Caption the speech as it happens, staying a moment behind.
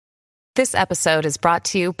This episode is brought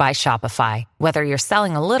to you by Shopify. Whether you're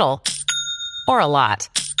selling a little or a lot,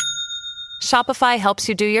 Shopify helps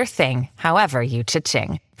you do your thing, however you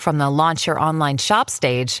cha-ching. From the launch your online shop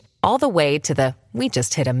stage, all the way to the we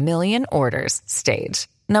just hit 1 million orders stage.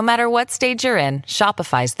 No matter what stage you're in,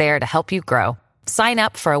 Shopify's there to help you grow. Sign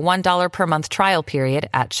up for a $1 per month trial period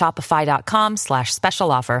at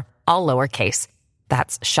shopify.com/special offer, all lowercase.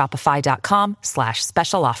 That's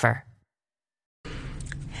shopify.com/special offer.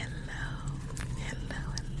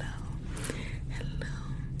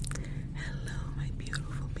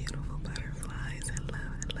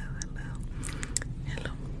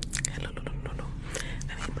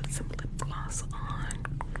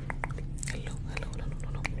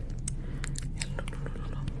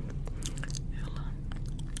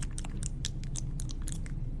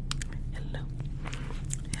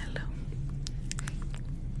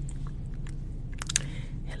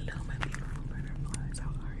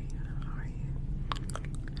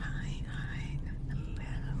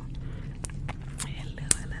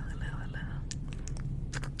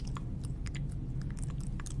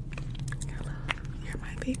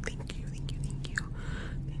 Thank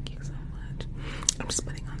you so much. I'm just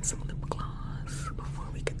putting on some lip gloss before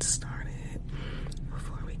we get started.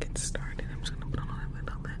 I'm just gonna put on a little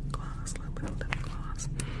bit of lip gloss,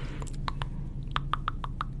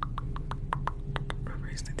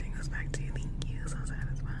 Reverse the tingles back to you. Thank you, so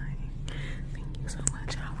satisfying. Thank you so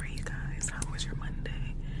much. How are you guys? How was your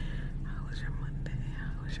Monday?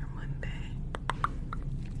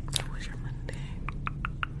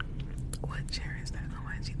 What chair is that?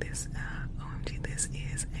 OMG, this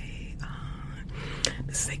is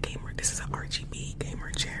a gamer. This is an RGB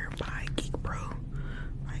gamer chair by Geek Pro.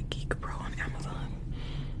 On Amazon.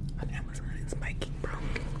 It's by Geek Pro.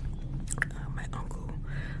 My uncle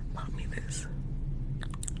bought me this.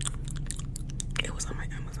 It was on my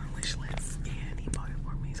Amazon wish list, and he bought it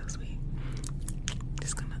for me. So sweet.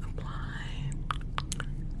 Just gonna apply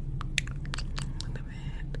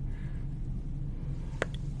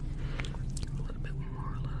a little bit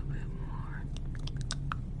more.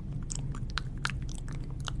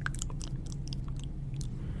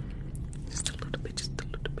 Just a little bit more.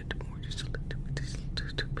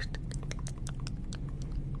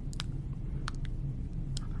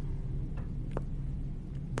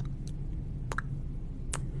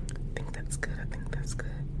 I think that's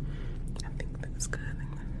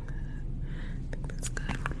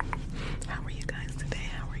good. How are you guys today?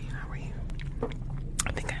 How are you?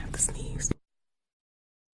 I think I have to sneeze.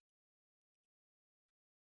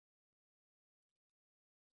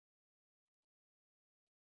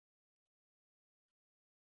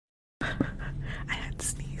 I had to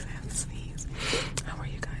sneeze. How are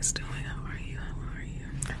you guys doing? How are you?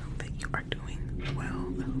 I hope that you are doing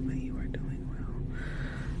well.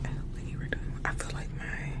 I feel like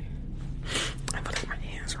my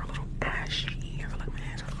hands are a little ashy.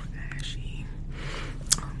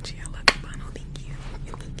 Gee, I love you, Bono. Thank you.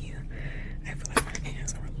 I feel like my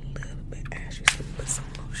hands are a little bit ashy, so put some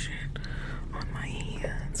lotion on my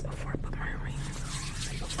hands before I put my rings on.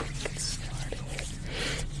 Before we get started,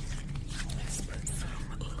 let's put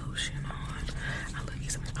some lotion on. I love you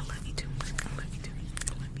so much. I love you too. Before we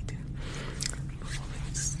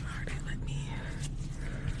get started, let me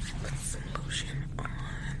put some lotion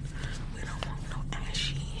on. We don't want no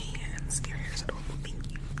ashy hands. Your hair's adorable.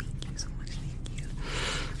 Thank you so much. We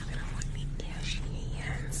don't want any ashy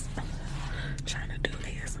hands. Trying to do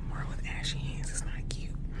ASMR with ashy hands is not cute.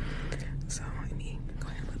 So let me go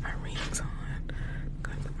ahead and put my rings on.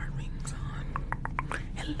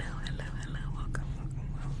 Hello.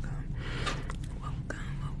 Welcome.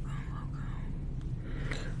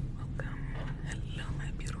 Hello,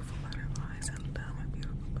 my beautiful butterflies. Hello.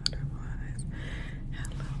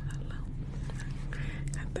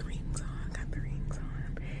 Got the rings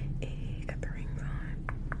on. Hey, got the rings on.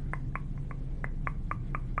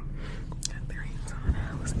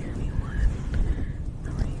 How's everyone?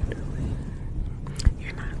 How are you doing?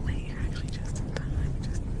 You're not late. You're actually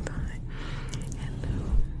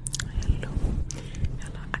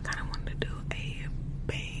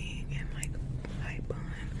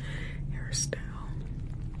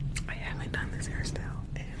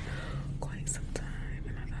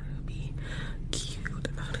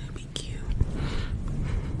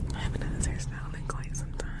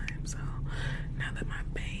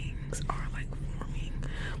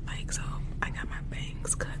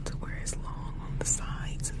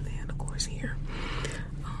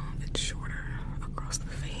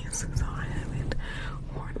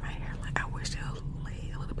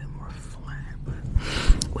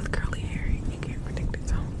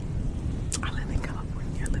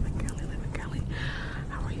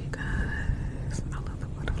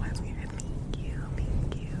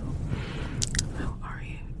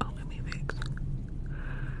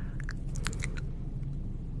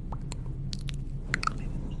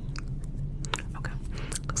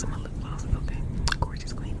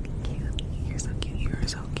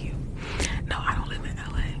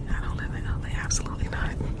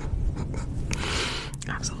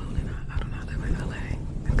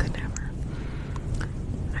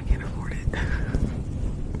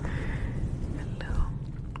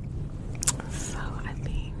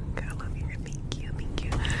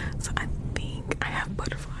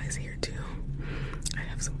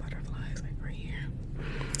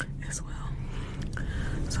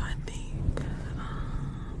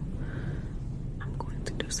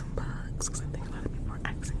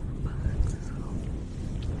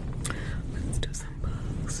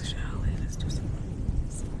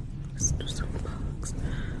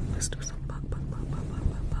let's do some bugs.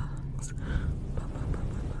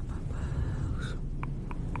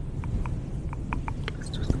 Let's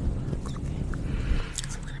do some bugs, okay?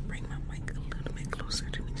 So I'm gonna bring my mic a little bit closer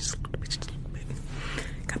to me, just a little bit.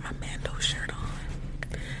 Got my Mando shirt on.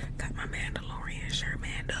 Got my Mandalorian shirt,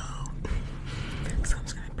 Mando. So I'm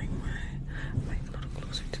just gonna bring my mic a little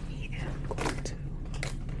closer to me and I'm going to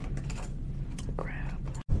grab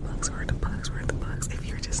bugs. Where are the bugs? Where are the bugs? If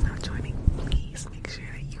you're just now joining, please make sure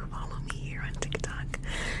that you follow me here on TikTok.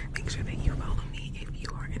 Make sure that you follow me if you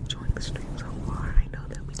are enjoying the stream so far. I know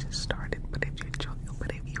that we just started, but if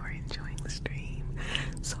you are enjoying the stream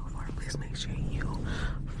so far, please make sure you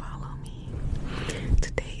follow me.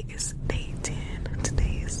 Today is day 10.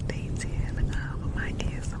 Today is day 10 of my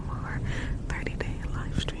ASMR 30-day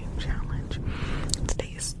live stream challenge.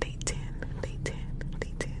 Today is day 10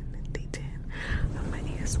 of my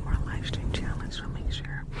ASMR live stream challenge. So make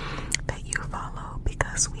sure that you follow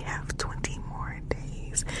because we have 20 more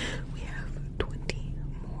days. We have 20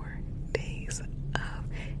 more days of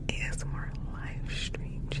ASMR live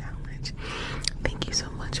stream challenge. Thank you so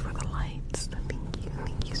much for the lights.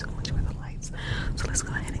 Thank you so much for the lights. So let's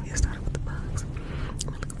go ahead and get started with the bugs.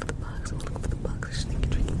 I'm gonna look for the bugs. They're sneaky,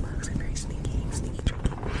 tricky bugs. They're very sneaky,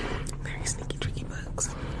 tricky. Very sneaky, tricky bugs.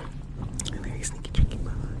 Very sneaky, tricky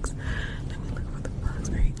bugs. Let me look for the bugs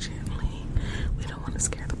very gently. We don't want to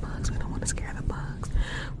scare the bugs.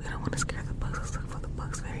 Let's look for the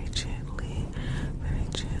bugs very gently. Okay?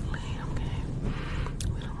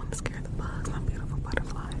 We don't want to scare the bugs, my beautiful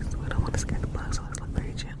butterflies. We don't want to scare the bugs, so let's look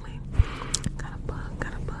very gently. Got a bug.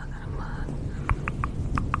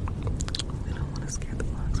 We don't want to scare the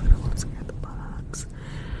bugs.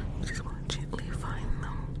 We just want to gently find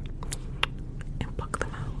them and pluck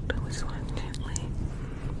them out. We just want to gently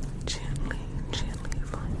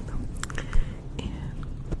find them and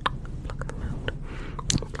pluck them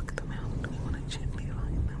out. We want to gently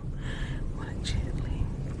find them.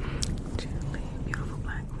 Beautiful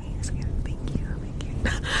black queens. Thank you.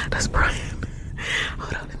 That's Brian.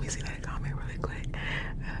 Hold on, let me see that comment really quick.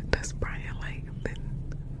 Does Brian like the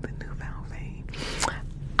newfound fame?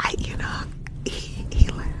 He laughed. He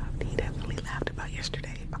definitely laughed about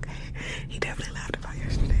yesterday. Okay, he definitely laughed about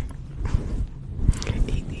yesterday. He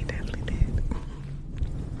definitely did.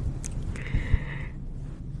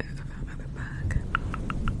 I found another bug.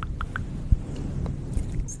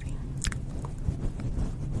 Let's see.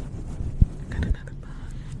 Got another bug.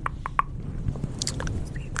 Let's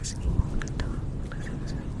see if there's any more on the top. Let's see if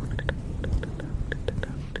there's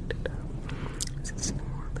any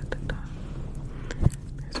more on the top.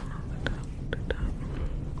 There's one on the top.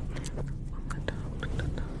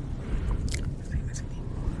 Let's see if there's any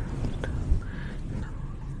more on the top. Another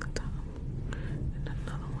one on the top. And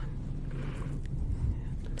another one.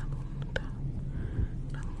 Another one on the top.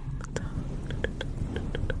 Another one on the top.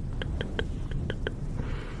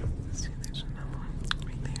 Let's see if there's another one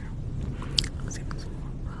right there. Let's see if there's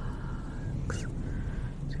more bugs. See if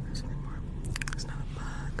there's any more. There's not a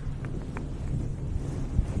bug.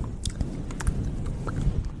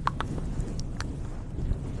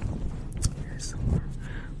 There's some more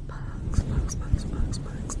bugs. Got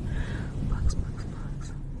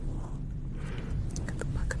the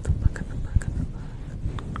bug.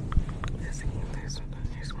 Let's see if there's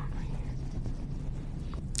one right here.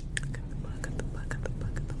 Got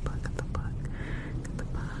the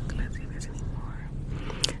bug. Let's see if there's any more.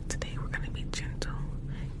 Today we're gonna be gentle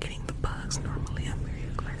getting the bugs. Normally I'm very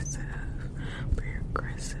aggressive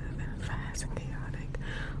and fast and chaotic,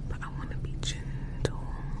 but I want to be gentle.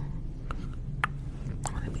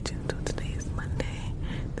 Today is Monday.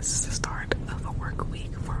 This is the start of a work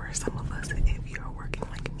week for some of us. If you are working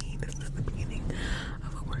like me, this is the beginning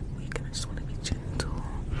of a work week, and I just want to be gentle.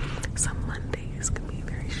 Some Mondays can be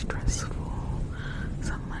very stressful.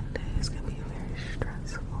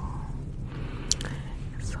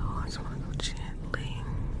 So I just want to go gently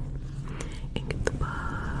and get the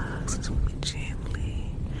bugs. I just want to be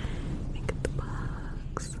gently and get the bugs.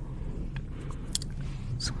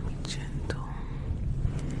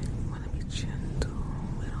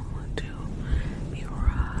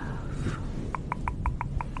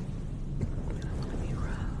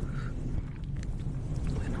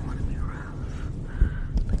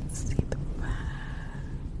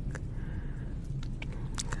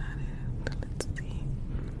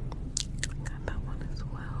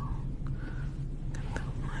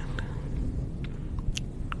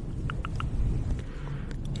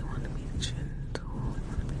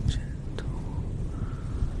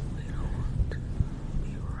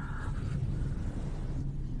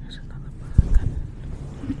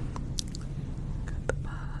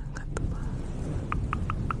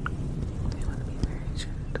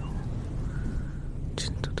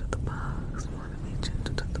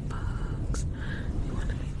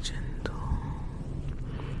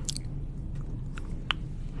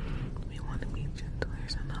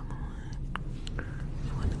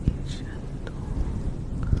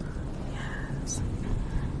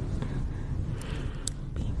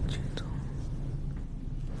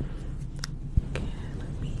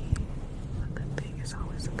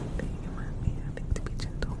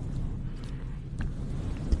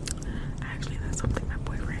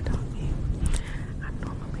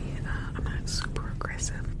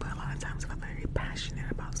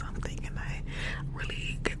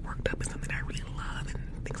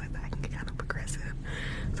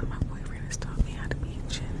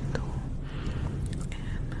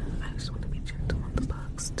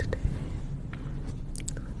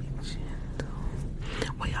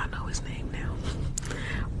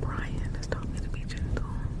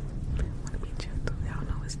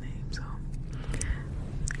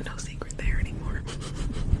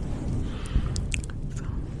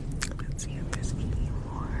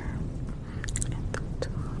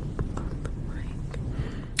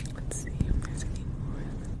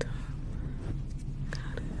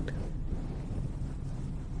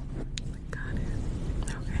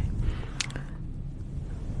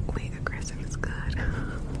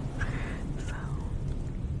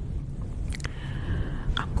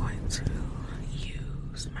 to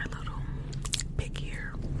use my little pick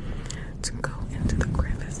here to go into the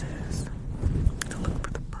crevices to look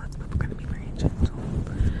for the bugs, but we're going to be very gentle.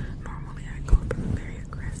 Normally I go through very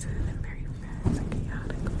aggressive and very fast and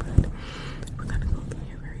chaotic, but we're going to go through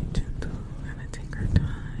here very gentle. We're going to take our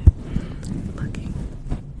time looking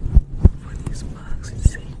for these bugs and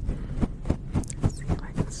see if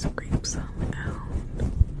I can scrape some out.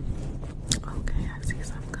 Okay, I see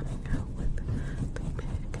some coming out with the pick.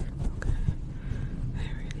 Okay,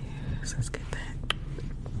 there it is. Let's get that.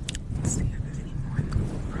 Let's see if there's any more in the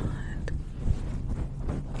front.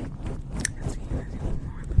 Let's see if there's any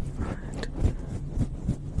more in the front.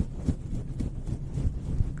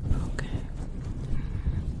 Okay.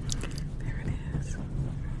 There it is.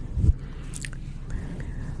 There it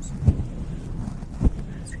is.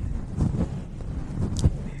 Let's see.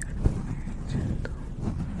 We're gonna be very gentle.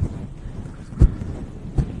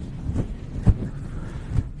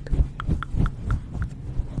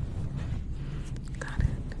 Got it.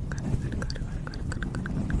 Got it. We're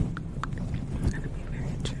gonna be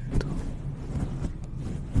very gentle.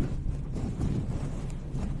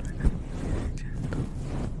 We're gonna be very gentle.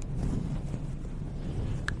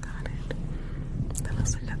 Got it. Then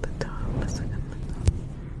let's look at the top. Let's look at the top.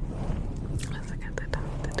 Let's look at the top.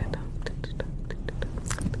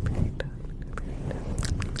 The very top.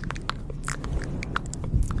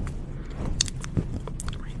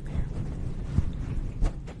 Right there.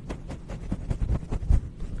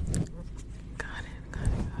 Got it.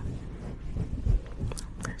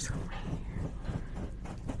 There's some right here.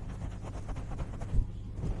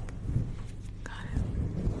 Got it.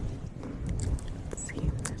 Let's see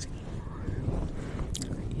if there's any more.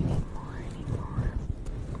 Any more.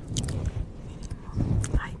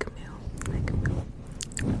 Hi, Camille.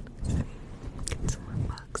 Let's see. Get some more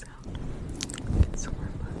bugs out. There's some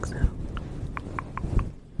more bugs.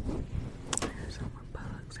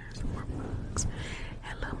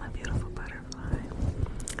 Hello, my beautiful butterfly.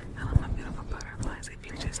 Hello, my beautiful butterflies. If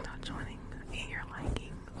you're just not joining and you're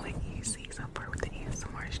liking what you see so far with the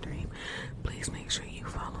ASMR stream, please make sure you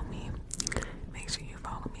follow me. Make sure you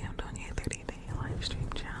follow me. I'm doing a 30-day live stream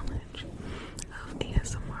challenge of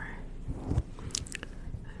ASMR.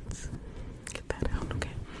 Let's get that out,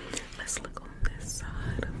 okay? Let's look on this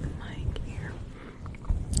side of the mic here.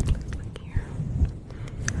 Let's look here.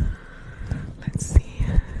 Let's see.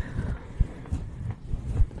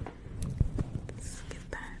 Let's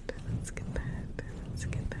get that.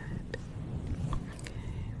 Okay.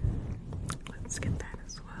 Let's get that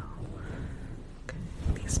as well. Okay.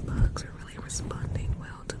 These bugs are really responding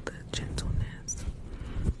well to the gentleness.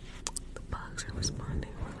 The bugs are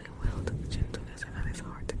responding really well to the gentleness. They're not as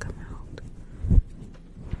hard to come out.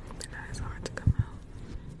 They're not as hard to come out.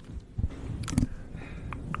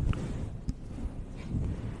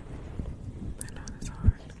 They're not as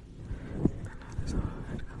hard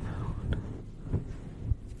to come out.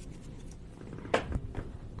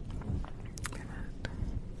 They're not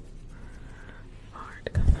hard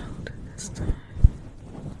to come out this time.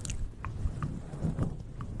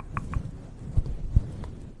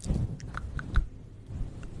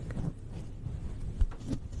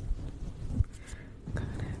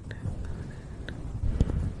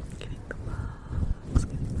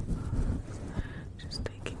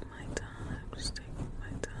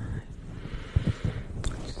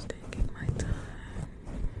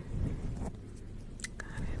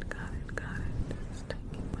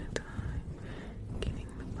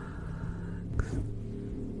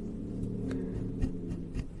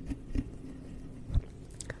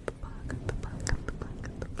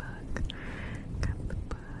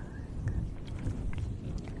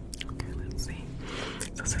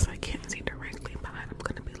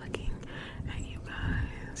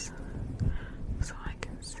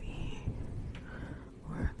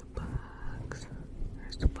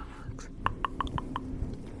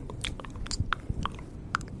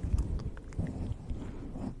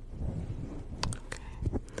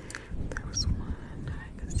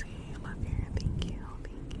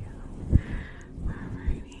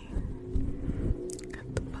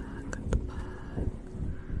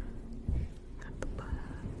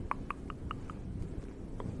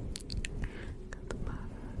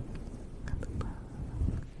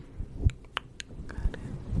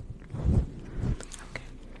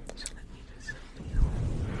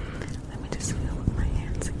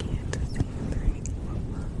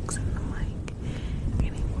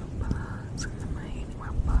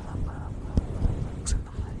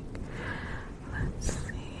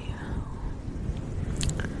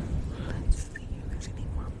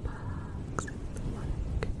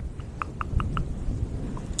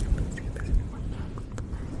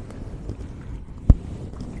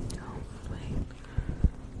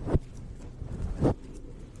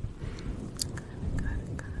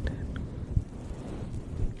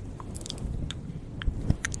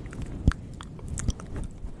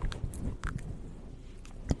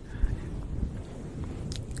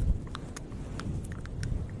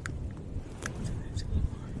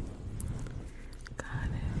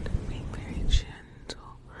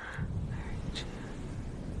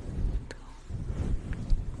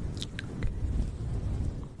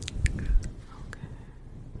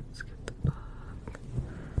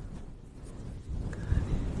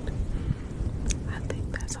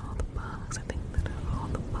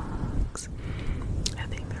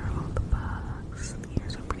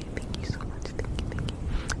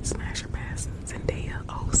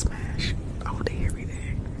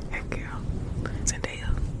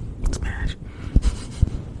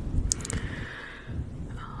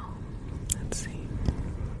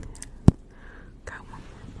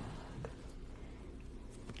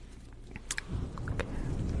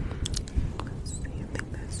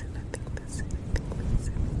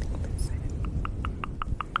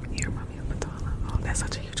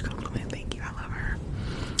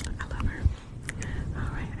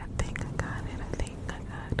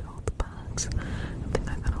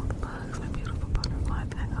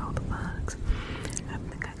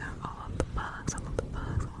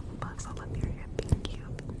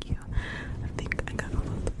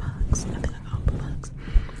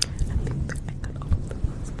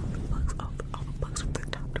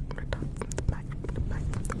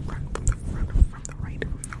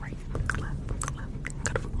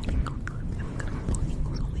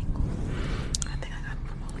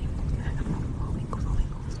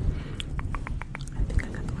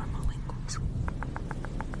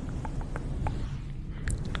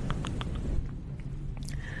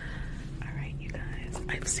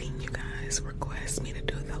 I've seen you guys request me to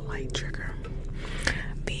do the light trigger,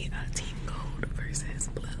 the team gold versus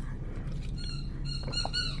blue.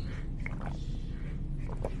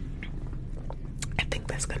 I think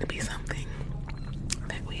that's going to be something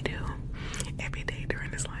that we do every day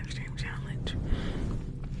during this live stream challenge.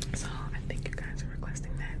 So I think you guys are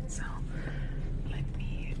requesting that. So let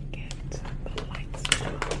me get the lights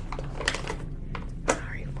out.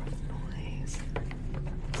 Sorry for the noise.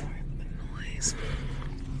 Sorry for the noise.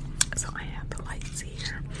 So I have the lights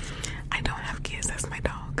here. I don't have kids. That's my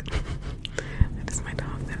dog. That is my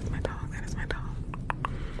dog. That is my dog. That is my dog.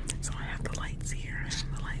 So I have the lights here. I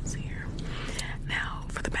have the lights here. Now,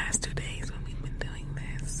 for the past 2 days when we've been doing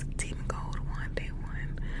this, Team Gold won day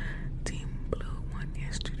one, Team Blue won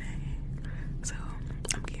yesterday. So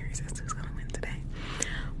I'm curious as to who's gonna win today.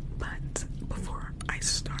 But before I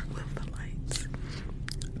start with the lights,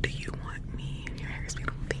 do you want me? Your hair is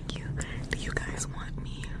beautiful. Thank you. Do you guys want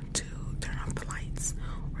me to turn off the lights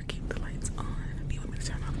or keep the lights on? Do you want me to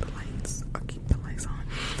turn off the lights or keep the lights on?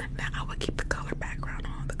 Now I would keep the color background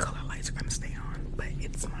on. The color lights are gonna stay on, but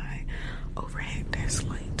it's my overhead desk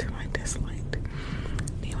light. My desk light.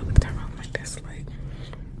 Do you want me to turn off my desk light?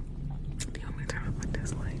 Do you want me to turn off my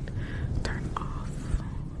desk light? Turn off.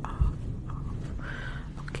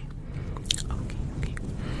 Okay. Okay.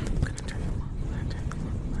 I'm gonna turn them off. We're gonna turn them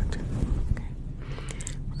off. Okay.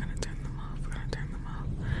 We're gonna turn them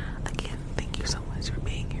off. Again, thank you so much for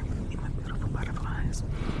being here with me, my beautiful butterflies.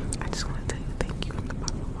 I just want to tell you thank you from the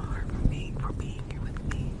bottom of my heart for being here with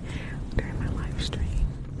me during my live stream.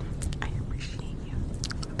 I appreciate you.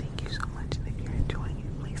 Thank you so much. And if you're enjoying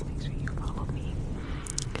it, please make sure you follow me,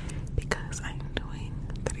 because I am doing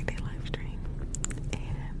 30-day live stream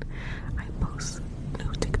and I post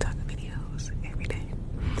new TikTok videos every day.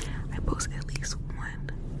 I post at least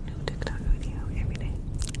one new TikTok video every day.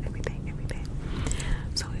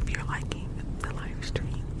 So if you're liking the live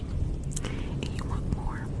stream and you want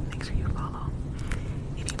more, make sure you follow.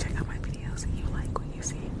 If you check out my videos and you like what you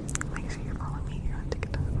see, make sure you follow me here on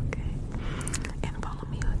TikTok, okay? And follow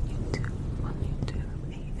me on YouTube,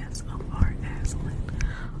 ASMR Aslan.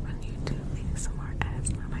 On YouTube, ASMR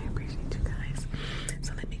Aslan. I appreciate you guys.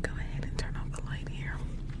 So let me go ahead and turn off the light here.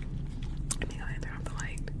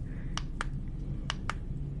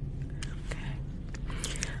 Okay.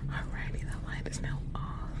 Alrighty, the light is now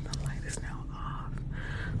off.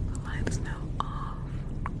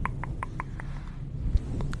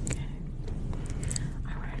 Okay.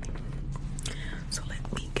 Alrighty. So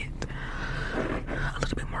let me get a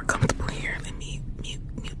little bit more comfortable here. Let me mute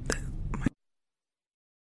the mic.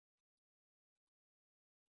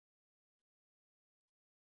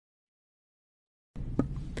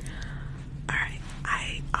 Alright,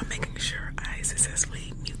 I'm making sure I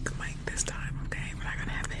successfully mute the mic this time, okay? We're not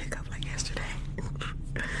gonna have a hiccup like yesterday.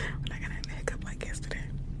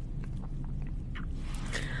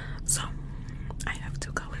 So, I have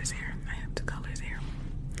two colors here. I have the gold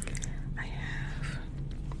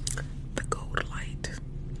light.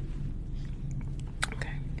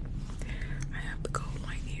 Okay. I have the gold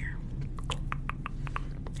light here.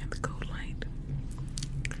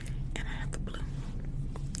 And I have the blue.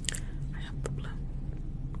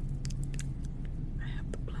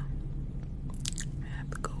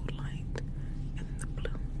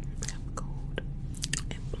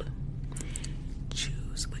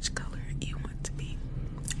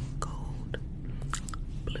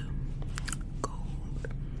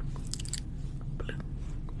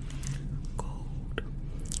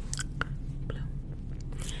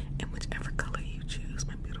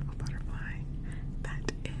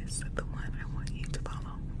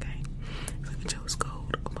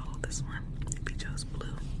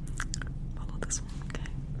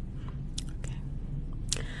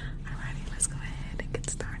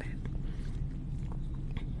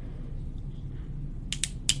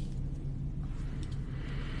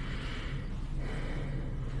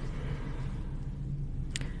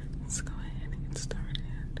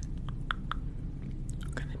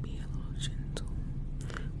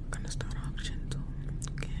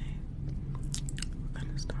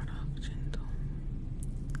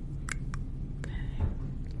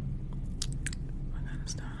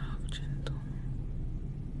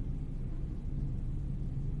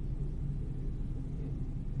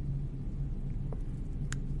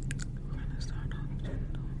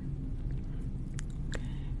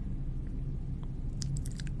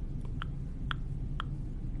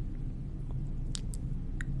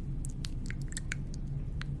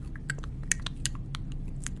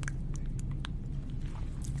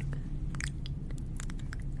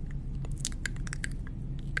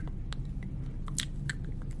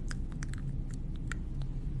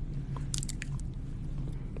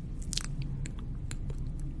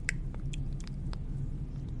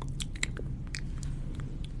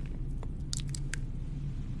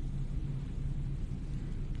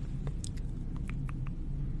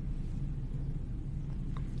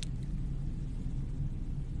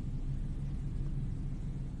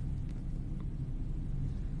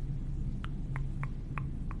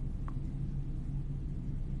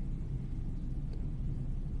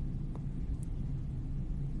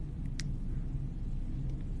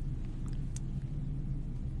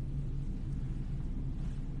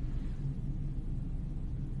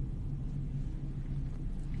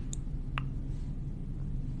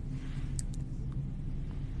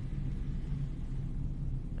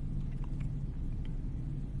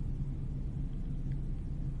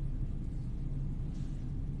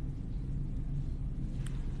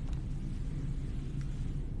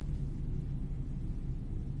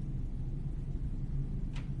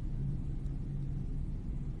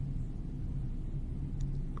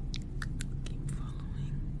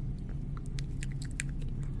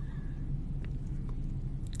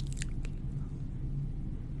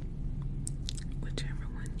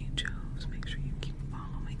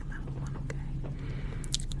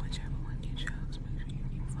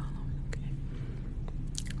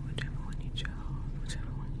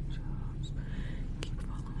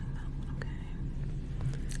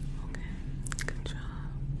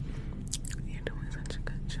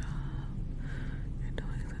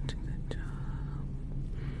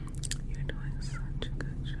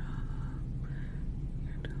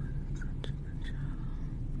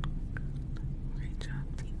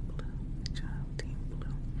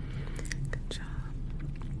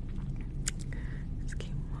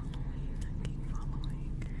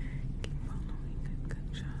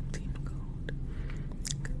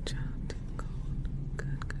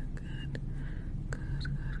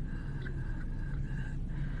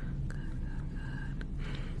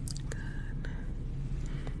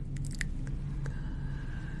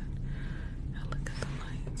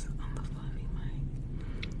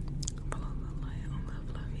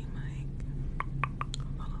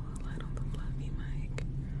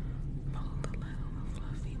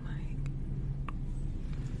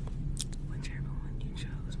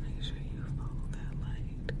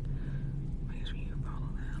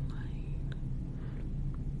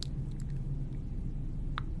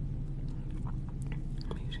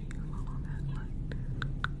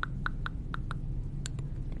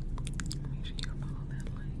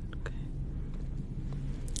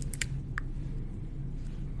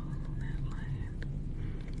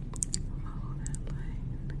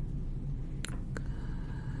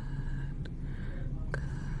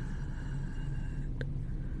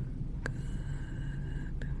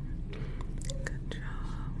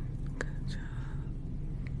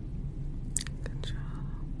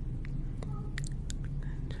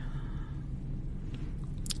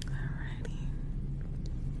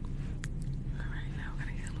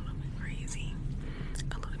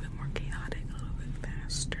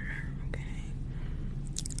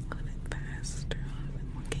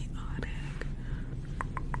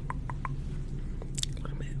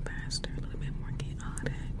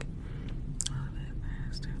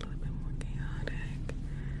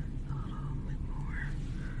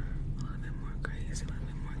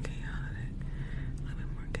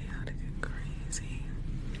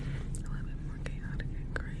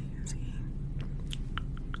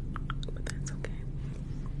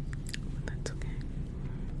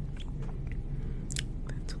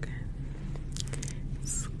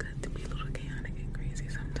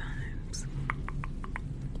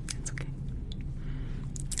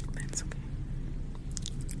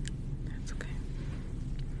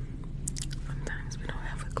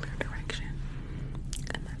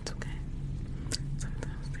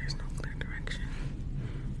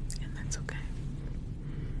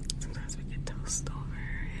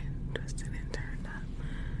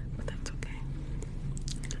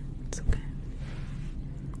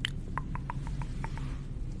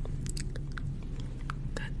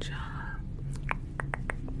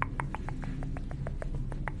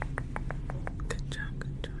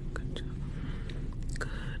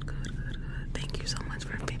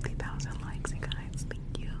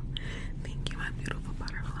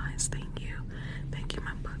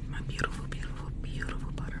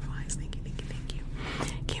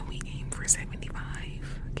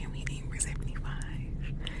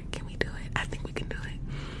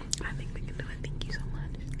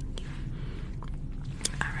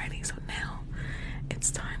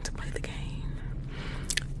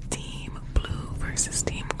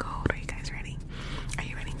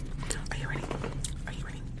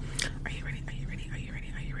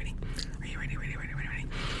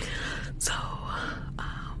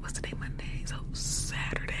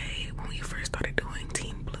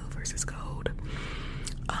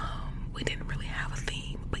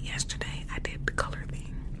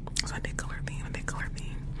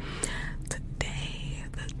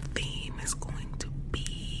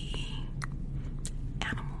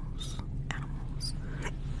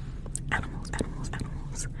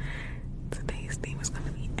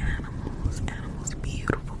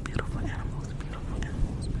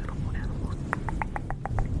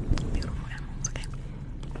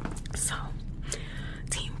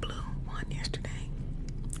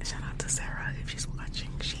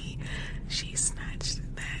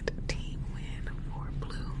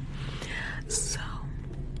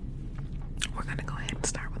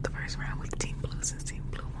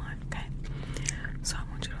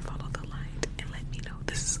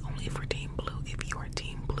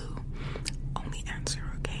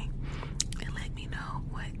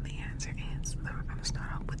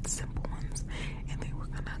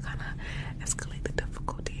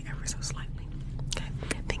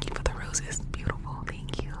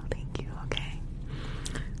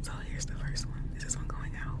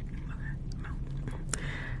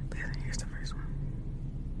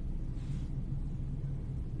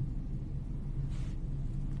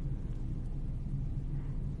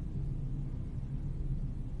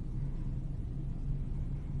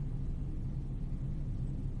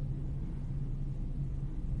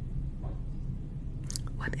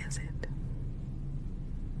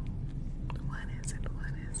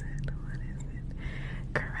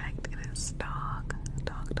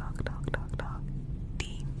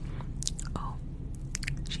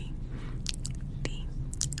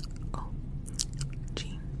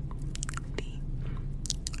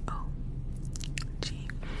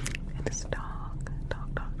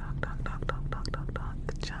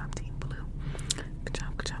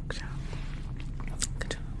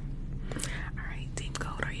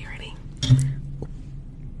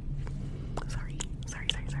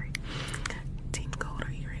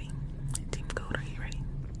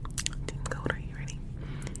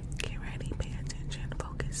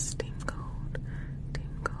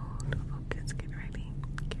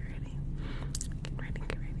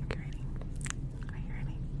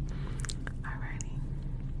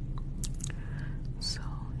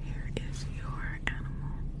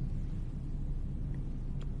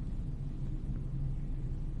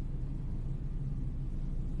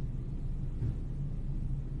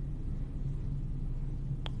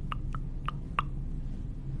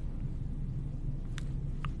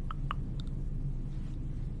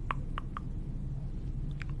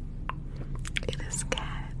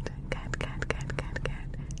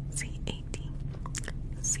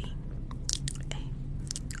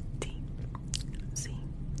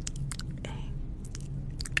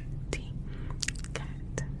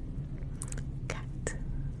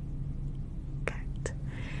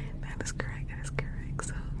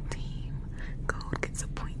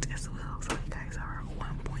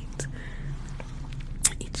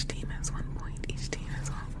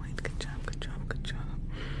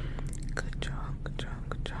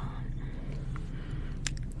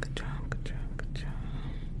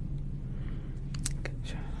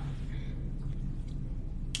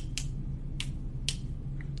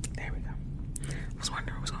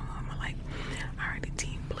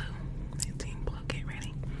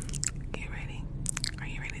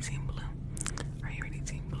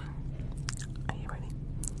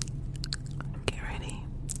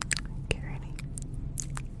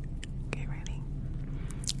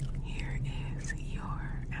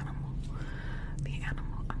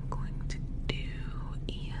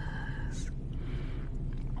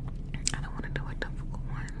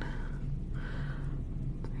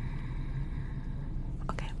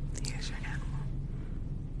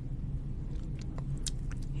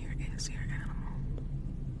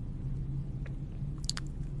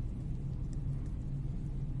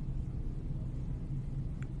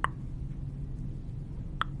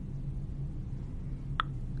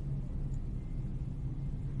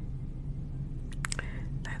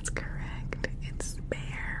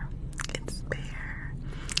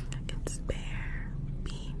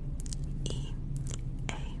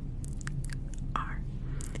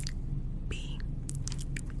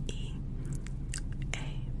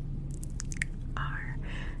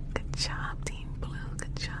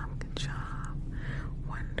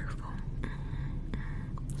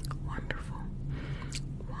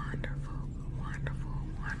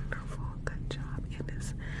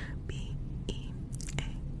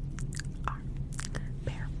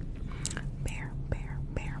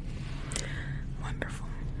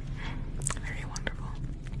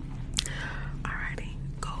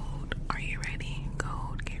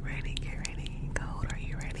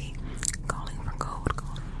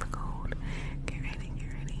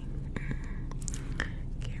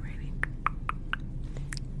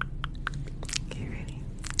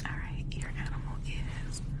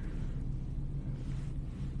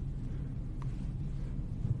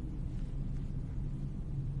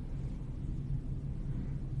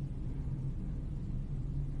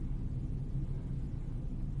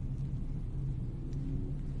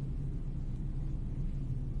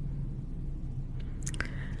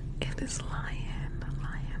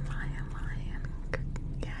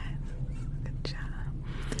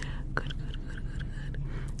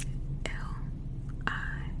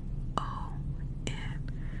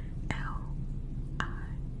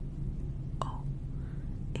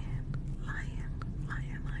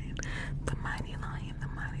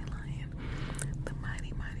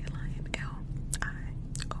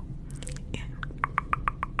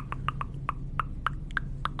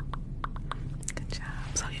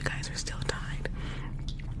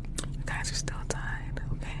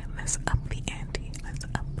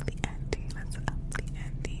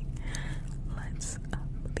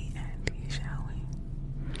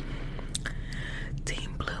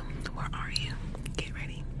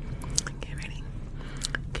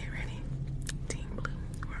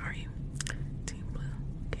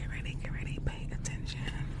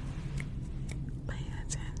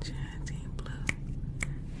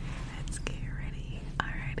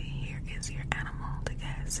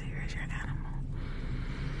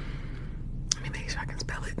 I can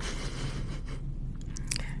spell it.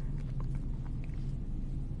 Okay.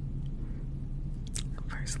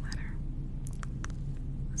 First letter.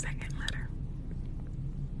 Second letter.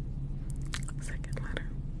 Second letter.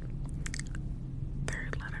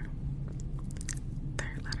 Third letter.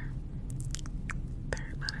 Third letter.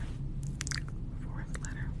 Third letter. Fourth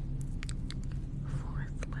letter.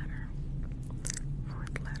 Fourth letter.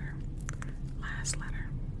 Fourth letter. Last letter.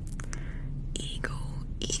 Eagle.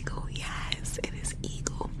 Eagle. Yes, it is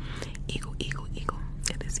eagle. Eagle, eagle, eagle.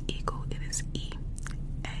 It is eagle. It is E-A-G-L-E.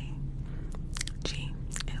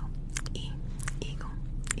 Eagle.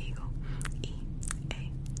 Eagle. E-A-G-L-E.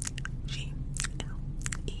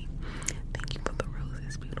 Thank you for the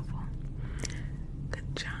roses. Beautiful.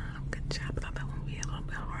 Good job. Good job. I thought that one would be a little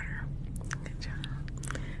bit harder. Good job.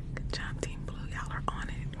 Good job, Team Blue. Y'all are on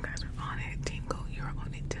it. You guys are on it. Team Gold, you're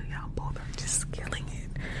on it too. Y'all both are just killing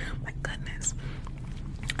it. My goodness.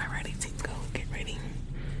 Alrighty, Team Gold, get ready.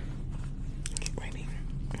 Get ready.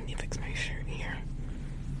 Let me fix my shirt here.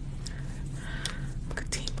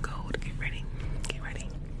 Good Team Gold, get ready. Get ready.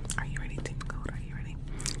 Are you ready, Team Gold? Are you ready?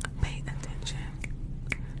 Pay attention.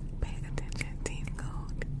 Pay attention, Team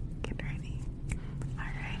Gold. Get ready.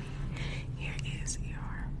 Alrighty. Here is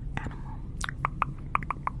your animal.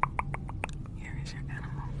 Here is your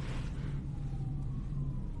animal.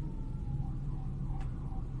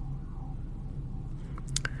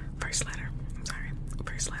 First letter. I'm sorry.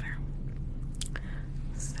 First letter.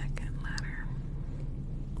 Second letter.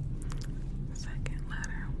 Second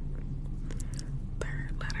letter.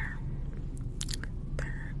 Third letter.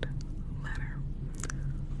 Third letter.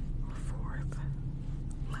 Fourth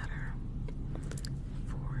letter.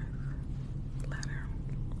 Fourth letter.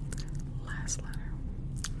 Last letter.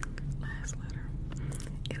 Last letter.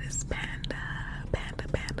 It is panda. Panda,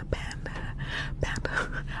 panda, panda.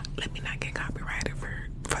 Panda. Let me not get copyrighted for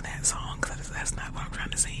that song, because that's not what I'm trying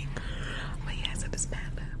to sing. But yes, it is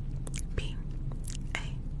panda. P-A-N-D-A.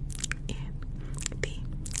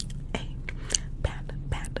 Panda,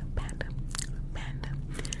 panda, panda, panda.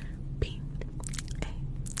 P-A-N-D-A.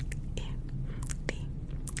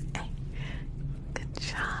 Good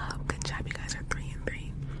job. Good job. You guys are 3 and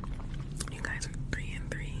 3. You guys are 3 and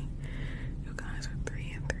 3. You guys are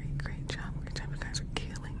 3 and 3. Great job. Great job. You guys are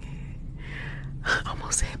killing it.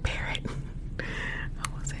 Almost said parrot.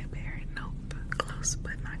 Almost said parrot. Nope. Close,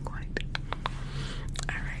 but not quite.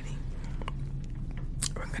 Alrighty.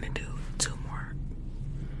 We're gonna do 2 more.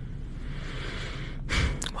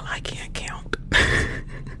 Well, I can't count.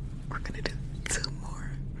 We're gonna do 2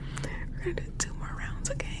 more. We're gonna do 2 more rounds,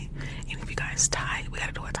 okay? And if you guys tie, we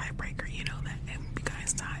gotta do a tiebreaker. You know that. If you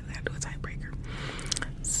guys tie, we gotta do a tiebreaker.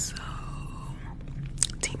 So,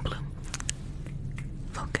 Team Blue,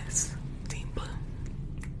 focus. Team Blue,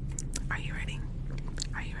 are you ready?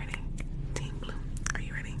 Are you ready? Team Blue, are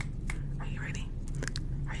you ready? Are you ready?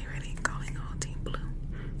 Are you ready? Calling all Team Blue.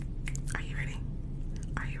 Are you ready?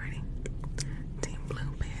 Are you ready? Team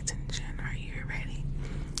Blue, pay attention. Are you ready?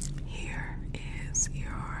 Here is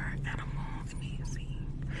your animal. Let me see.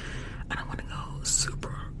 I don't want to go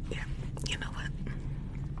super. Yeah, you know what?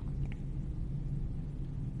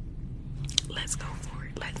 Let's go for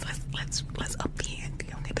it. Let's up the ante.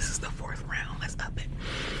 Okay, this is the 4th round. Let's up it.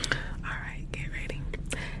 All right, get ready.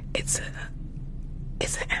 It's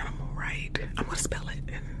an animal, right? I'm gonna spell it,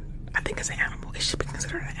 and I think it's an animal. It should be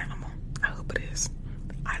considered an animal. I hope it is.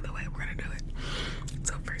 Either way, we're gonna do it.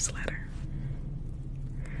 So first letter.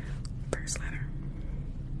 First letter.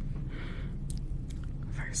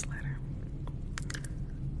 First letter.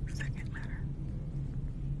 Second letter.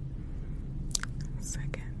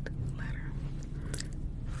 Second letter.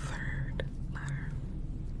 Third letter.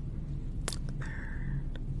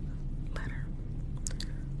 Third letter.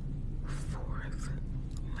 Fourth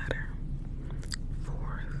letter.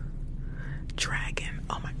 Fourth. Dragon.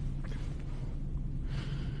 Oh my.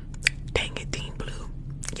 Dang it, Team Blue.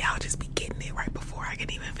 Y'all just be getting it right before I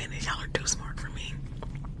can even finish. Y'all are too smart for me.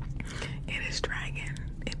 It is dragon.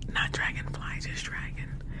 Not dragonfly, just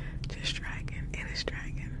dragon. Just dragon. It is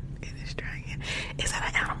dragon. It is dragon. Is that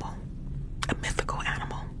an animal? A mythical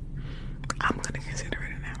animal? I'm gonna consider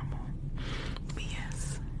it an animal. But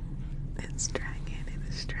yes, it's dragon. It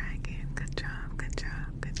is dragon. Good job. Good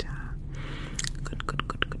job. Good job. Good, good,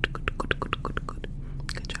 good, good, good, good, good, good, good, good.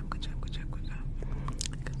 Good job. Good job. Good job. Good job.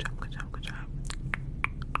 Good job. Good job. Good job.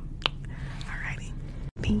 Alrighty.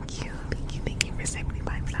 Thank you. Thank you. Thank you for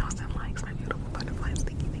 75,000 likes, my beautiful butterflies.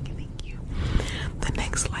 Thank you. Thank you. Thank you. The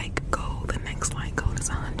next like goal is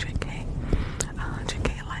 100K.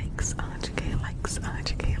 100K likes. 100K likes.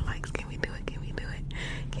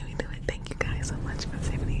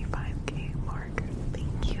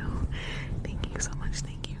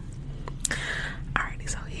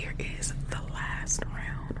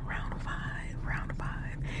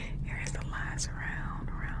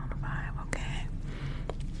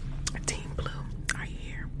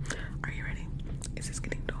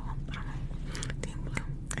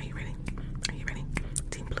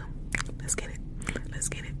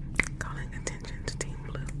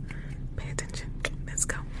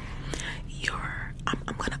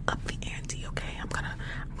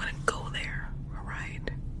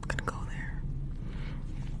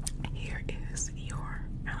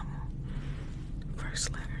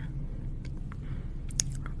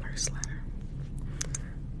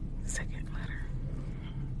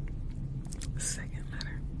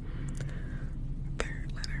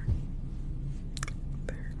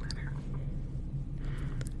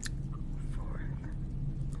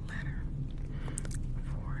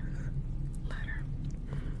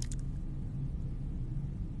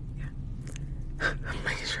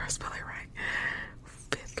 Making sure I spell it right.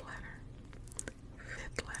 Fifth letter.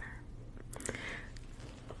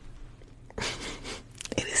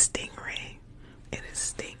 It is Stingray.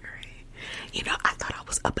 You know, I thought I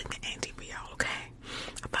was upping the ante for y'all, okay?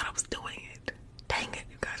 I thought I was doing it. Dang it,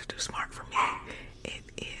 you guys are too smart for me. It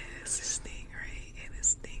is Stingray.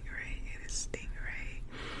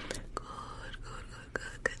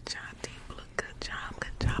 Good job, Team Blue. Good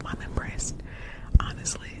job. I'm impressed.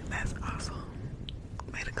 Honestly, that's awesome.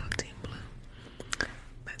 Way to go, Team Blue.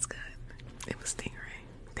 That's good. It was Stingray.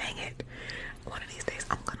 Dang it. One of these days,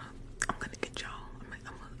 I'm gonna get y'all.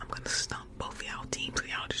 I'm gonna stump both of y'all teams. So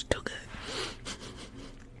y'all just too good.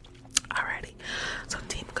 Alrighty. So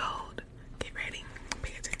Team Gold, get ready.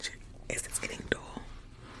 Pay attention. Is this getting dull?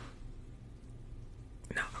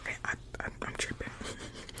 No. Okay. I'm tripping.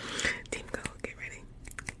 Team Gold, get ready.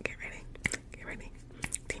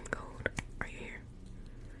 Team Gold, are you here?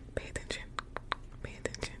 Pay attention.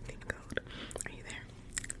 Team Gold, are you there?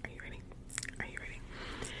 Are you ready?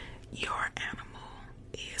 Your animal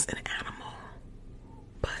is an animal,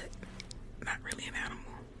 but not really an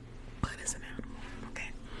animal, but it's an animal.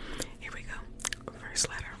 Okay, here we go. First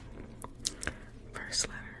letter.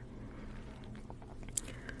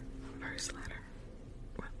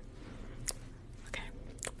 Okay,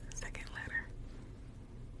 second letter.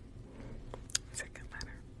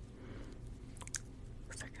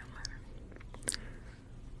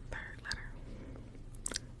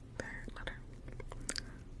 Third letter.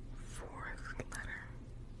 Fourth letter.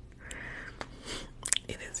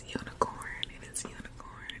 It is unicorn.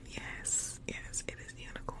 Yes, it is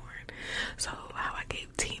unicorn. So how I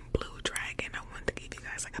gave Team Blue Dragon, I wanted to give you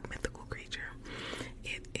guys like a mythical creature.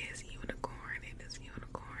 It is unicorn.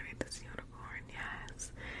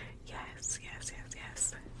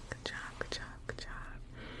 Yes. Good job. Good.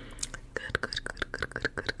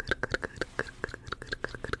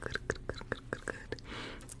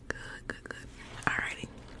 Alrighty.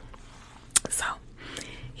 So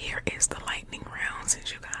here is the lightning round.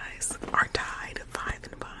 Since you guys are tied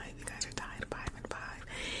 5-5,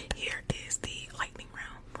 here is the lightning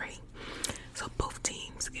round. Ready? So both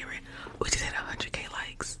teams get ready. We just hit 100k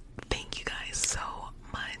likes. Thank you guys so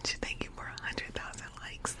much. Thank you for 100,000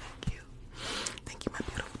 likes. Thank you, my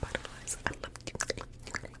beautiful butterflies. I love you.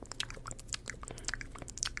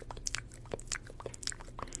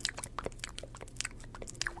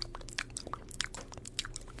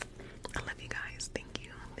 I love you guys. Thank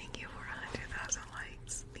you for 100,000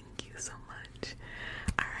 likes. Thank you so much.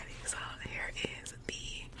 Alrighty, so here is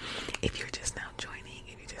if you're just now joining,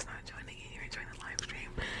 and you're enjoying the live stream,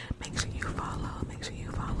 make sure you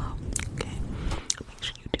follow, okay? Make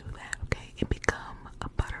sure you do that, okay? And become a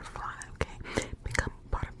butterfly, okay? Become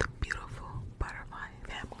part of the beautiful butterfly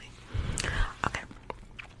family. Okay,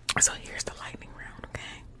 so here's the lightning round,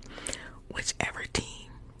 okay? Whichever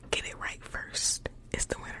team get it right first is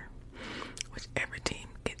the winner. Whichever team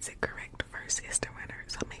gets it correct first is the winner.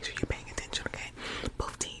 So make sure you're paying attention, okay?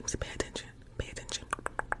 Both teams, pay attention.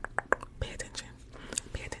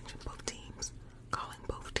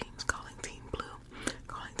 Both teams. Calling Team Blue.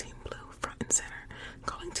 Calling Team Blue front and center.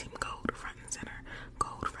 Calling Team Gold front and center.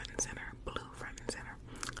 Gold front and center. Blue front and center.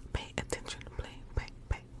 Pay attention. Pay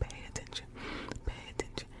attention.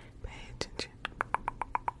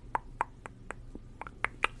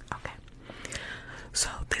 Okay. So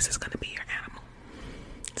this is gonna be your animal.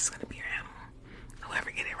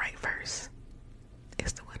 Whoever get it right first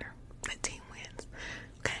is the winner. That team wins.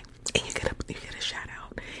 Okay. And you get a shout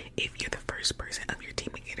out. If you're the first person of your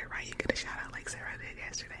team to get it right, you get a shout out like Sarah did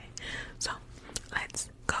yesterday. So let's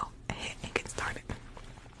go ahead and get started.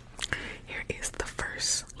 Here is the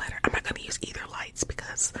first letter. I'm not gonna use either lights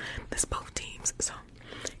because there's both teams. So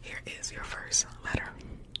here is your first letter.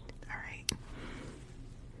 Alright.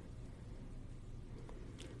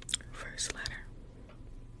 First letter.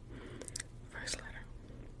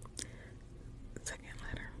 Second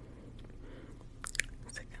letter.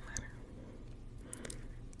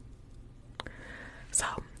 So,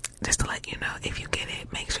 just to let you know, if you get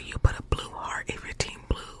it, make sure you put a blue heart if your team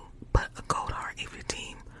blue, put a gold heart if your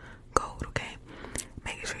team gold, okay?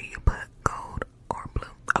 Make sure you put gold or blue.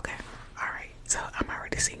 Okay, alright, so I'm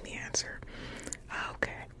already seeing the answer.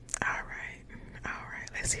 Okay, alright,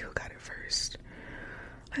 let's see who got it first.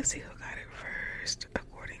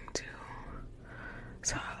 According to,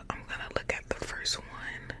 so I'm gonna look at the first one.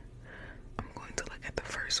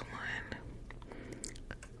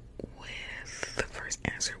 With the first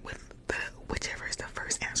answer, whichever is the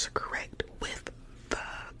first answer correct with the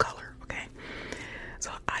color, okay?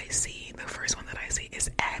 So I see, the first one that I see is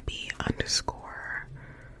Abby underscore.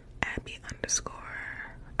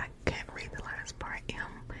 I can't read the last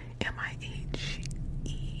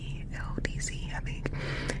ABC, I think.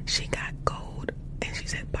 She got gold and she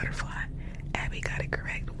said butterfly. Abby got it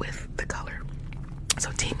correct with the color.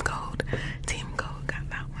 So Team Gold got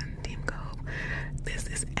that one. Team Gold. This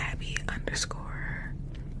is Abby underscore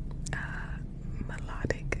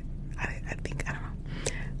melodic. I think, I don't know.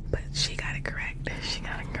 But she got it correct. She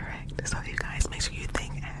got it correct. So you guys, make sure you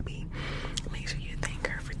thank Abby. Make sure you thank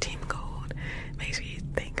her for Team Gold. Make sure you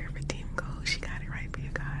thank her for Team Gold. She got it right for you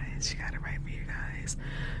guys. She got it right for you guys.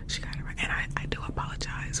 She got it right. And I do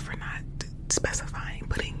apologize for not specifying,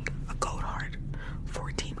 putting a gold heart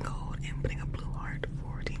for Team Gold and putting a blue heart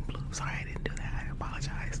for Team Blue. Sorry, I didn't do that. I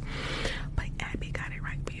apologize. But Abby got it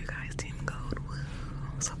right for you guys. Team Gold. Woo.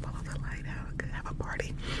 So follow the light. Have a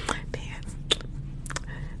party. Dance.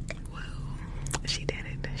 Woo. She did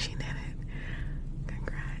it. She did it.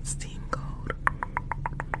 Congrats, Team Gold.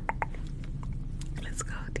 Let's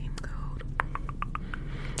go, Team Gold.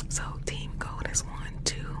 So Team Gold has won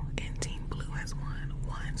 2 and Team Blue has won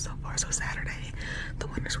 1 so far. So Saturday, the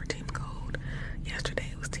winners were Team Gold. Yesterday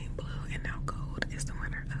it was Team Blue, and now Gold is the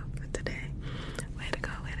winner of today. Way to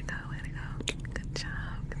go, way to go, way to go. Good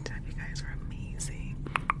job, you guys are amazing.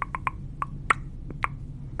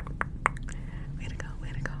 Way to go,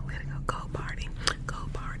 way to go, way to go. Go party, go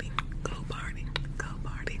party, go party, go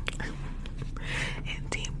party.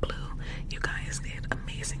 And Team Blue, you guys did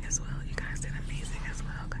amazing as well. You guys did amazing as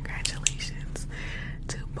well. Congratulations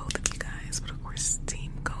to both of you guys. But of course,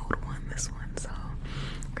 Team Gold won this one. So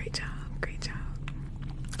great job, great job.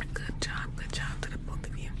 Good job to the both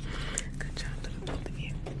of you. Good job to the both of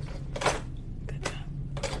you. Good job.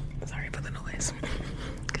 Sorry for the noise.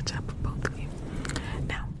 Good job for both of you.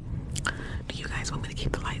 Now, do you guys want me to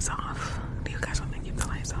keep the lights off? Do you guys want me to keep the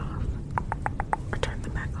lights off? Or turn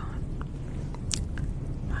them back on?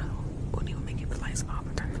 Or do you want me to keep the lights off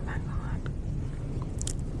or turn them back on?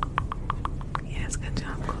 Yes, good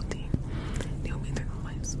job, Gold Team. Do you want me to turn the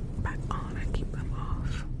lights back on or keep them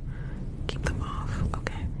off? Keep them off.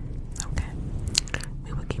 Okay. Okay.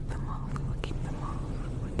 We will keep them off. We will keep them off. We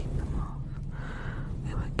will keep them off.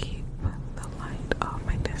 We will keep the light off.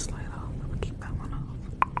 My desk light off. We will keep that one off.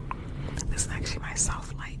 This is actually my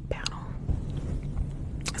soft light panel.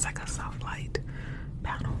 It's like a soft light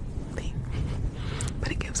panel thing.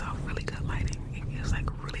 But it gives off really good lighting. It gives like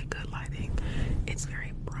really good lighting. It's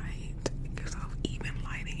very bright. It gives off even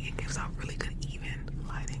lighting. It gives off really good even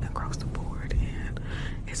lighting across the board. And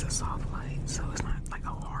it's a soft light, so it's not like a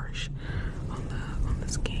harsh on the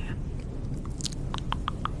skin.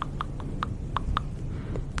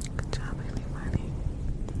 Good job, everybody.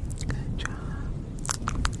 Good job.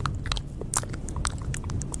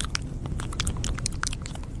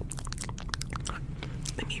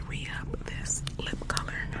 Let me re-up this lip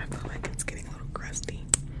color. I feel like it's getting a little crusty.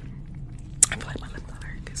 I feel like my lip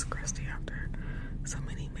color gets crusty after so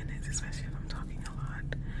many minutes, especially if I'm talking a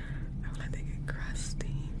lot. I feel like they get crusty.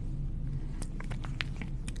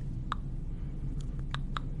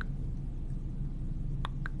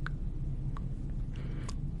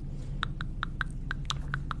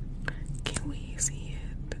 Can we see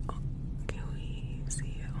it? Can we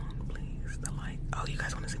see it on, please? The light. Oh, you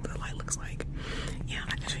guys want to see what the light looks like? Yeah,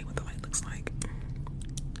 I can show you what the light looks like.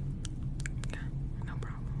 Yeah, no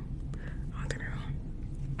problem. I'll turn it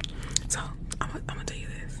on. So, I'm gonna tell you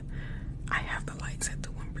this. I have the light set to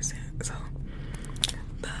 1%. So,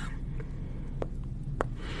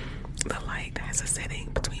 the light has a setting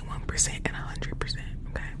between 1% and 100%,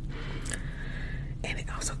 okay? And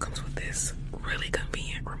it also comes with this really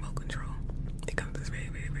convenient remote control. It comes with this very,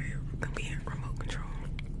 very, very convenient remote control.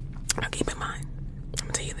 Now keep in mind, I'm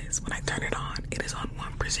gonna tell you this, when I turn it on, it is on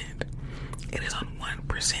 1%. It is on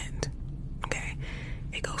 1%, okay?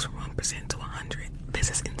 It goes from 1% to 100. This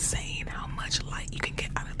is insane how much light you can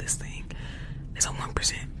get out of this thing. It's on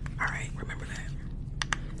 1%, alright? Remember that.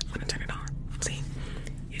 I'm gonna turn it on. See?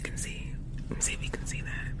 You can see. Let me see if you can see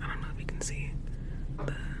that. I don't know if you can see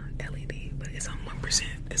the LED, but it's on 1%.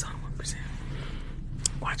 It's on 1%.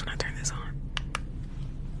 Watch when I turn this on.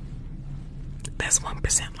 That's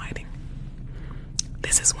 1% lighting.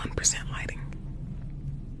 This is 1% lighting.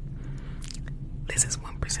 This is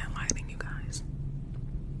 1% lighting, you guys.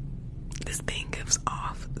 This thing gives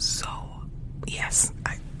off so... Yes,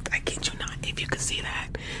 I kid you not. If you could see that,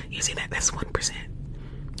 you see that? That's 1%.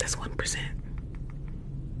 That's 1%.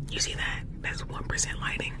 You see that? That's 1%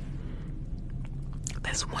 lighting.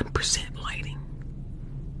 That's 1% lighting.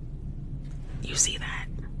 You see that?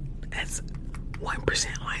 That's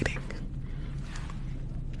 1% lighting.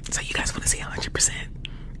 So you guys want to see 100%?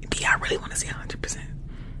 Do y'all really want to see 100%?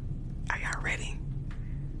 Are y'all ready?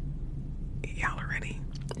 Y'all are ready?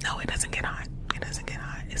 No, it doesn't get hot. It doesn't get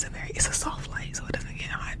hot. It's a soft light, so it doesn't get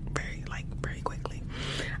hot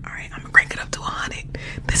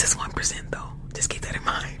This is 1% though. Just keep that in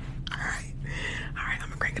mind. Alright, I'm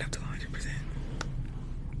gonna crank it up to 100%.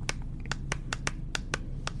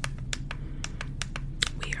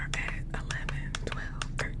 We are at 11, 12,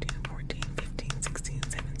 13, 14, 15, 16,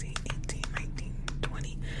 17, 18, 19,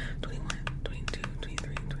 20, 21, 22,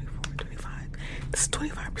 23, 24, 25. This is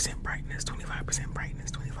 25% brightness, 25% brightness,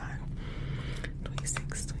 25,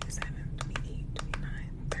 26, 27, 28, 29,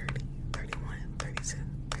 30, 31, 32,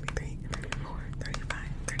 33, 34, 35,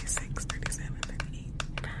 36, 37, 38,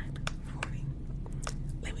 39, 40.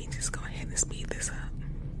 Let me just go ahead and speed this up.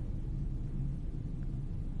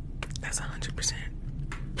 That's 100%.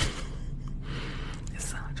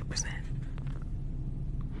 It's 100%.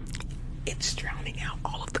 It's drowning out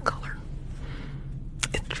all of the color.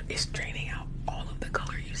 It's draining out all of the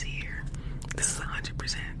color you see here. This is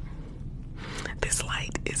 100%. This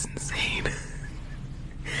light is insane.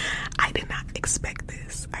 I did not expect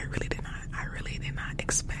this. I really did not. I really did not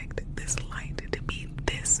expect this light to be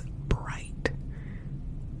this bright.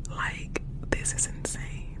 Like, this is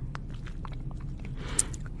insane.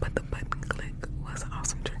 But the button click was an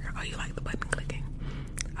awesome trigger. Oh, you like the button clicking?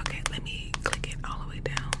 Okay, let me click it all the way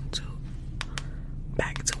down to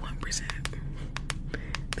back to 1%.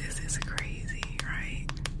 This is crazy, right?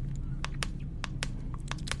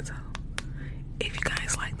 So, if you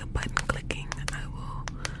guys like the button clicking, I will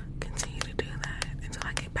continue to do that until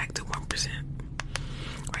I get back to 1%.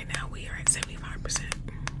 Right now, we are at 75%.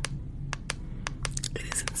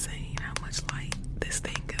 It is insane how much light this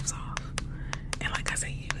thing gives off. And like I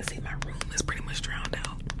said, you can see my room is pretty much drowned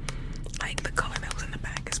out. Like, the color that was in the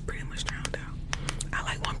back is pretty much drowned out. I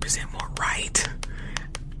like 1% more, right?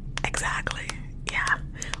 Exactly. Yeah.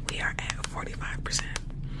 We are at 45%.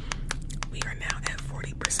 We are now at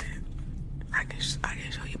 40%. I can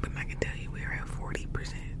show you, but I can tell you we are at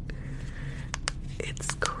 40%.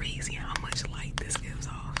 It's crazy how much light this gives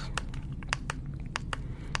off.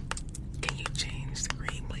 Can you change the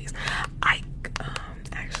green, please?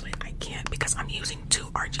 Actually I can't because I'm using two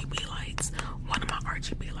RGB lights. One of my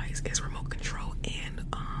RGB lights is remote control and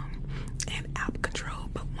app control,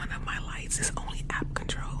 but one of my lights is only app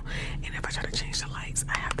control. And if I try to change the lights,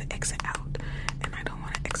 I have to exit out, and I don't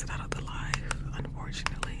want to exit out of the live,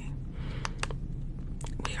 unfortunately.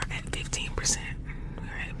 We are at 15%. We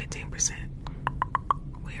are at 15%.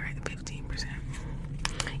 We are at 15%.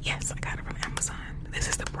 Yes, I got it from Amazon. This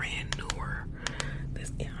is the brand newer.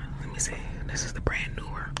 Let me see. This is the brand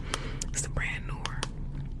newer. It's the brand newer.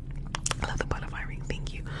 I love the butterfly ring.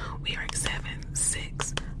 Thank you. We are at 7,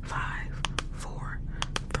 6, 5, 4,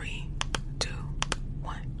 3, 2,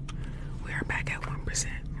 1. We are back at 1%.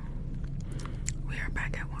 We are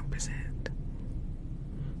back at 1%.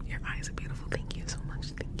 Your eyes are beautiful. Thank you so much.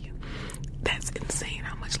 Thank you. That's insane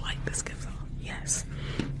how much light this gives off. Yes.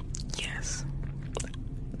 Yes.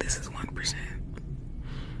 This is 1%.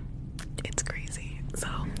 It's crazy. So,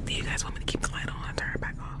 do you guys want me to keep the light on and turn it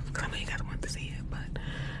back off? Because I know you guys want to see it, but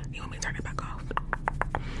you want me to turn it back off?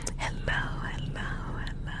 Hello, hello,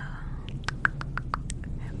 hello.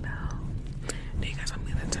 Hello. Do you guys want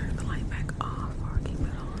me to turn the light back off or keep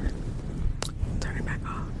it on? Turn it back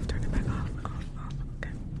off. Turn it back off. Off.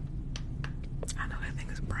 Okay. I know that thing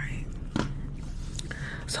is bright.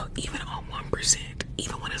 So even on 1%,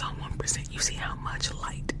 even when it's on 1%, you see how much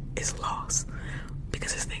light is lost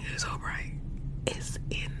because this thing is so bright. It's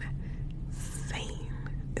insane.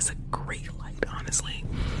 It's a great light, honestly.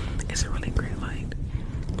 It's a really great light.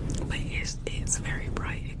 But it's very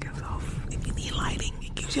bright. It gives off, if you need lighting,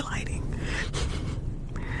 it gives you lighting.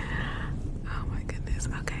 Oh my goodness.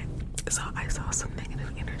 Okay. So I saw some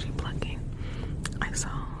negative energy plugging. I saw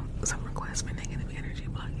some requests for negative energy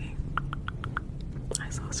plugging. I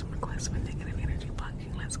saw some requests for negative energy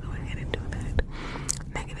plugging. Let's go ahead and do that.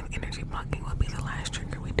 Negative energy plugging will be the last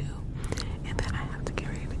trigger we do. And then I have to get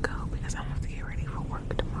ready to go because I have to get ready for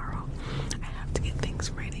work tomorrow. I have to get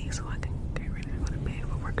things ready so I can get ready to go to bed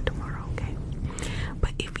for work tomorrow, okay?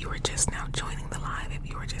 But if you were just now joining the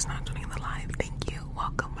live, thank you.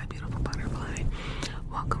 Welcome, my beautiful butterfly.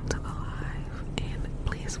 Welcome to the live. And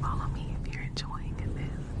please follow me if you're enjoying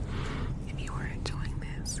this. If you are enjoying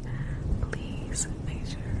this, please make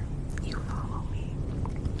sure you follow me.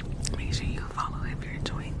 Make sure you follow if you're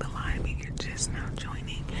enjoying the live, if you're just now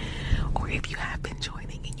joining, or if you have been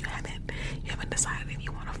joining and you haven't decided if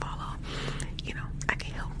you want to follow. You know, I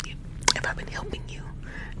can help you. If I've been helping you,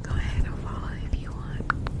 go ahead and follow if you want.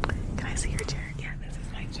 Can I see your chair? Yeah, this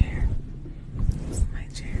is my chair. This is my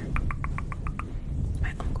chair.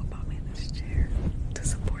 My uncle bought me this chair to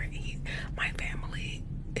support. My family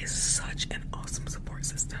is such an awesome support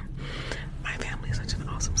system. My family is such an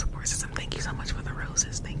awesome support system. Thank you so much for the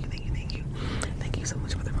roses. Thank you. Thank you so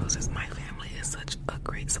much for the roses.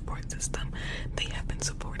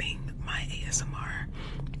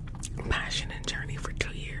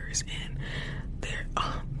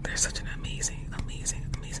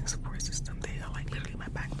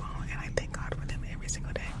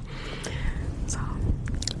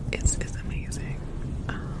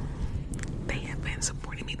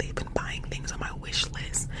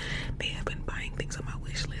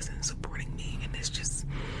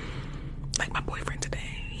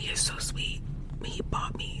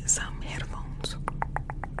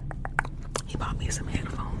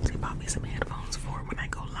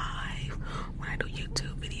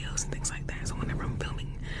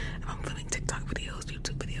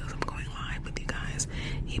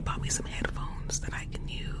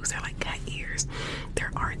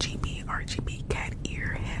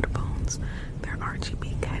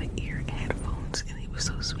 RGB cat ear headphones, and he was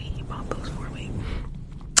so sweet. He bought those for me,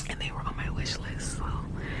 and they were on my wish list. So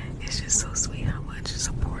it's just so sweet how much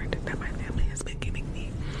support that my family has been giving me.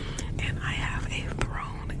 And I have a throne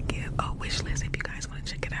wish list if you guys want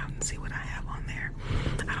to check it out and see what I have on there.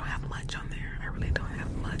 I don't have much on there. I really don't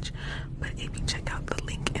have much. But if you check out the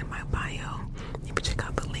link in my bio,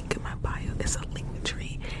 it's a link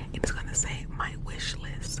tree. And it's gonna say my wish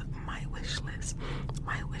list, my wish list,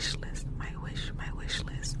 my wish list, my wish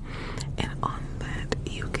list. And on that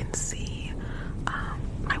you can see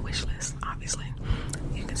my wish list. Obviously,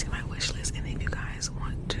 you can see my wish list. And if you guys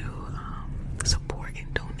want to support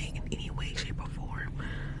and donate in any way, shape, or form,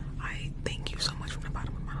 I thank you so much from the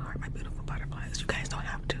bottom of my heart, my beautiful butterflies. You guys don't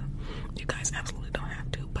have to. You guys absolutely don't have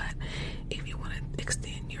to. But if you want to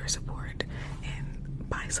extend your support and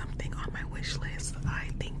buy something on my wish list, I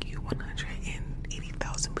thank you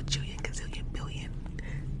 180,000 bajillion gazillion billion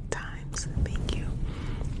times. Thank you.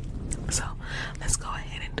 So let's go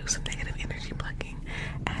ahead and do some negative energy plucking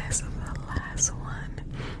as the last one.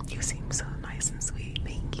 You seem so nice and sweet.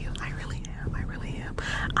 Thank you. I really am.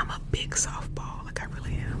 I'm a big softball. Like, I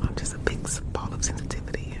really am. I'm just a big ball of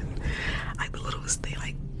sensitivity, and like the littlest thing,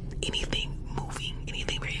 like anything moving,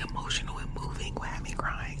 anything very emotional and moving will have me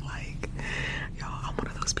crying. Like, y'all, I'm one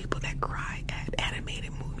of those people that cry at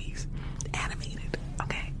animated movies.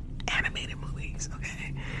 Animated movies,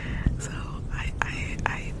 okay? So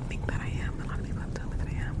I think that I am. A lot of people have told me that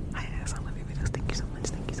I am. I ask all of your videos. Thank you so much.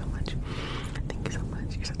 Thank you so much. Thank you so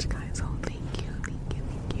much. You're such a kind soul. Thank you.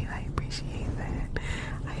 I appreciate that.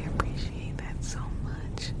 I appreciate that so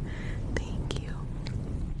much. Thank you.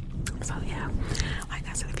 So yeah, like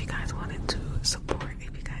I said, if you guys wanted to support,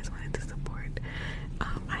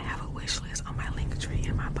 I have a wish list on my link tree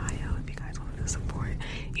in my bio. If you guys wanted to support,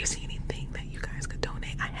 you see anything that you guys could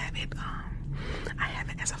donate, I have it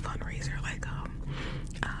as a fundraiser, like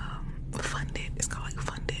funded. It's called like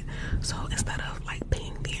funded. So instead of like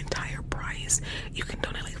paying the entire price, you can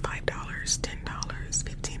donate like $5, $10,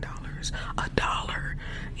 $15, $1.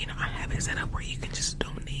 You know, I have it set up where you can just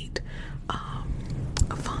donate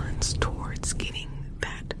funds towards getting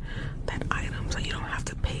that item, so you don't have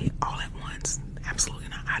to pay all at once. Absolutely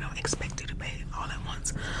not. I don't expect you to pay all at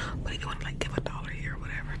once, but if you want to like give $1 here or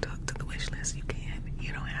whatever to the wish list, you can.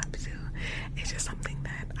 You don't have to. It's just something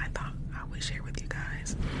that I thought I would share with you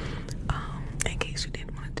guys, in case you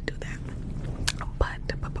didn't want to do that. But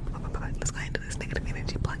let's go ahead and do this negative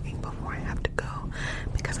energy plugging before I have to go,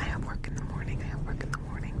 because I have work in the morning.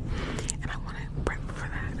 And I want to prep for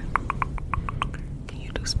that. Can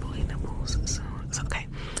you do spoolie nipples soon? So, okay.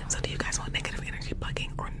 So do you guys want negative energy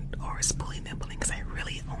plugging or spoolie nibbling? Because I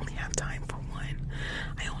really only have time for one.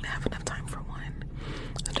 I only have enough time for one.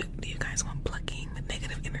 So do you guys want plugging,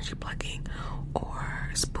 negative energy plugging, or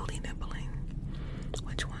spoolie nibbling?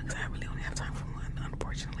 Which one? Because I really only have time for one,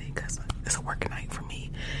 unfortunately, because it's a work night for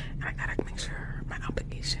me, and I gotta make sure my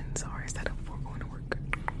obligations are set up before going to work.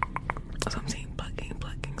 So I'm saying plugging,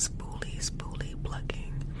 spoolie,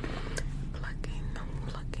 plugging.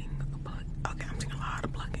 Okay, I'm saying a lot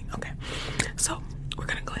of plugging. Okay, so we're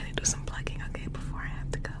gonna go ahead and do some plugging, okay, before I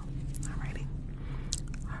have to go. Alrighty.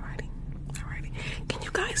 Can you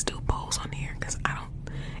guys do polls on here? Because I don't.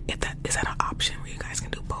 Is that an option where you guys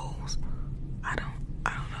can do polls? I don't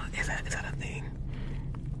know. Is that a thing?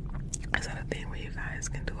 Is that a thing where you guys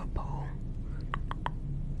can do a poll?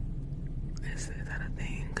 Is that a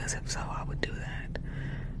thing? Because if so, I would do that.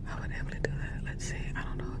 I would definitely do that. Let's see. I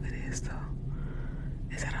don't know if it is though.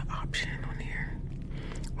 Is that an option on here?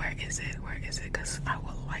 Where is it? Because I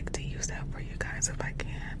would like to use that for you guys if I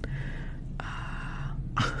can.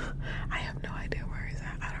 I have no idea where is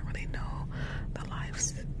that. I don't really know the live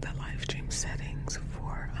stream settings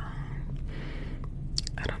for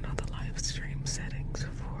I don't know the live stream settings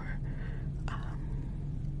for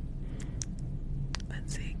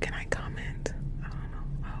let's see, can I comment? I don't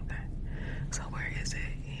know. Okay. So where is it?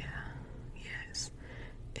 Yeah. Yes.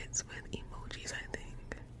 It's with emojis, I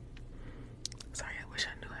think. Sorry, I wish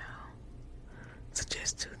I knew how.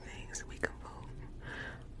 Suggest 2 things we can vote.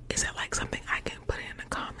 Is it like something I can put in the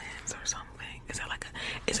comments or something? Is it like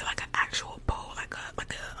an actual poll, like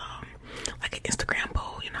an Instagram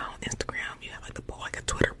poll? You know, Instagram you have like the poll, like a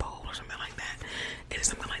Twitter poll or something like that. It is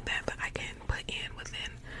something like that I can put in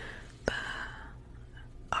within the.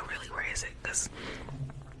 Oh, really? Where is it? Because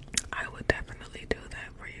I would definitely do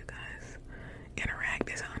that for you guys. Interact.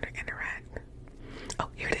 Is it under interact? Oh,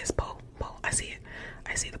 here it is. Poll. I see it.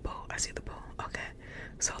 I see the poll. Okay.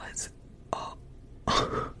 So let's. Oh.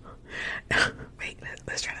 Wait.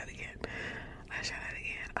 Let's try that again.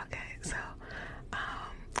 Okay. So,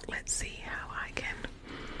 let's see how I can.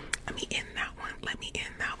 I mean, in that one, let me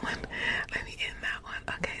end that one. Let me end that one.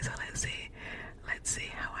 Okay, so let's see. Let's see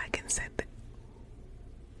how I can set the...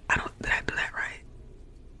 did I do that right?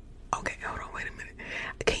 Okay, hold on, wait a minute.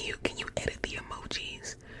 Can you edit the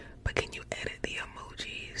emojis? But can you edit the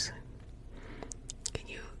emojis? Can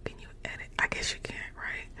you edit? I guess you can't,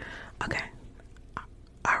 right? Okay.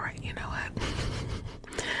 Alright, you know what?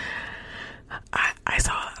 I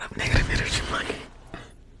saw a lot of negative energy money.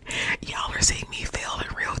 Y'all are seeing me fail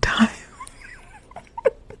in real time.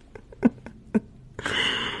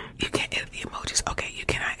 You can't edit the emojis. Okay, you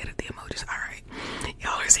cannot edit the emojis. Alright.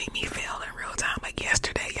 Y'all are seeing me fail in real time. Like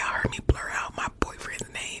yesterday, y'all heard me blur out my boyfriend's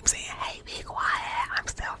name saying, hey, be quiet. I'm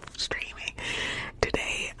still streaming.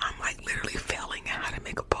 Today, I'm like literally failing at how to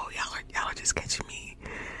make a poll. Y'all are just catching me.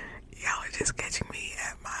 Y'all are just catching me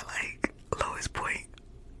at my like lowest point.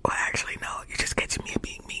 Well, actually, no. You're just catching me at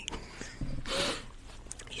being me.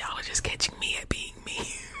 Y'all are just catching me at being me.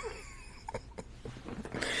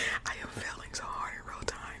 I am failing so hard in real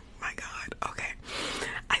time. My God. Okay.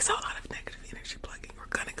 I saw a lot of negative energy plugging. We're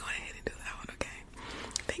gonna go ahead and do that one, okay?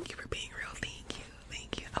 Thank you for being real. Thank you.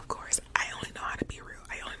 Thank you. Of course, I only know how to be real.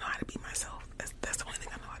 I only know how to be myself. That's the only thing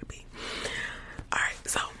I know how to be. Alright,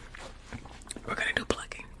 so we're gonna do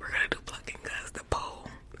plugging. We're gonna do plugging because the poll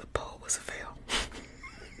was a fail.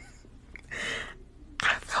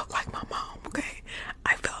 I felt like my mom, okay?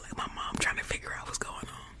 I felt like my mom trying to figure out what's going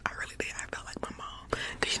on. I really did. I felt like my mom.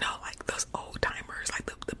 Because, you know, like those old timers, like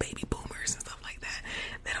the baby boomers and stuff like that,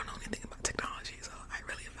 they don't know anything about technology. So I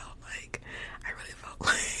really felt like I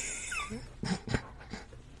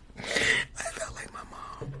felt like my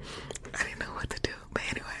mom. I didn't know what to do. But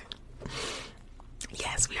anyway,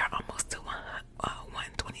 yes, we are almost to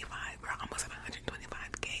 125. We're almost at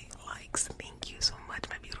 125k likes. Thank you so much,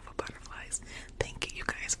 my beautiful butterflies. Thank you. You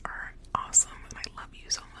guys are awesome, and I love you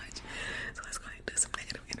so much. So let's go ahead and do some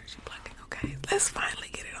negative energy plugging, okay? Let's finally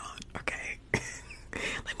get it on, okay?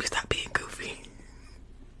 Let me stop being goofy.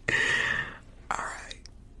 Alright.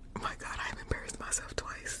 My God, I've embarrassed myself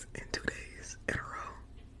twice in 2 days in a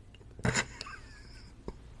row.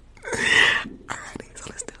 Alrighty, so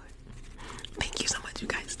let's do it. Thank you so much. You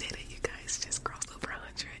guys did it. You guys just crossed over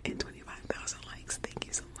 125,000 likes. Thank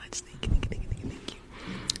you so much. Thank you.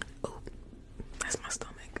 Oh, that's my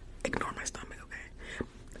stomach. Ignore my stomach, okay?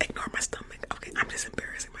 Ignore my stomach. Okay, I'm just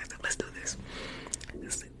embarrassing myself. Let's do this.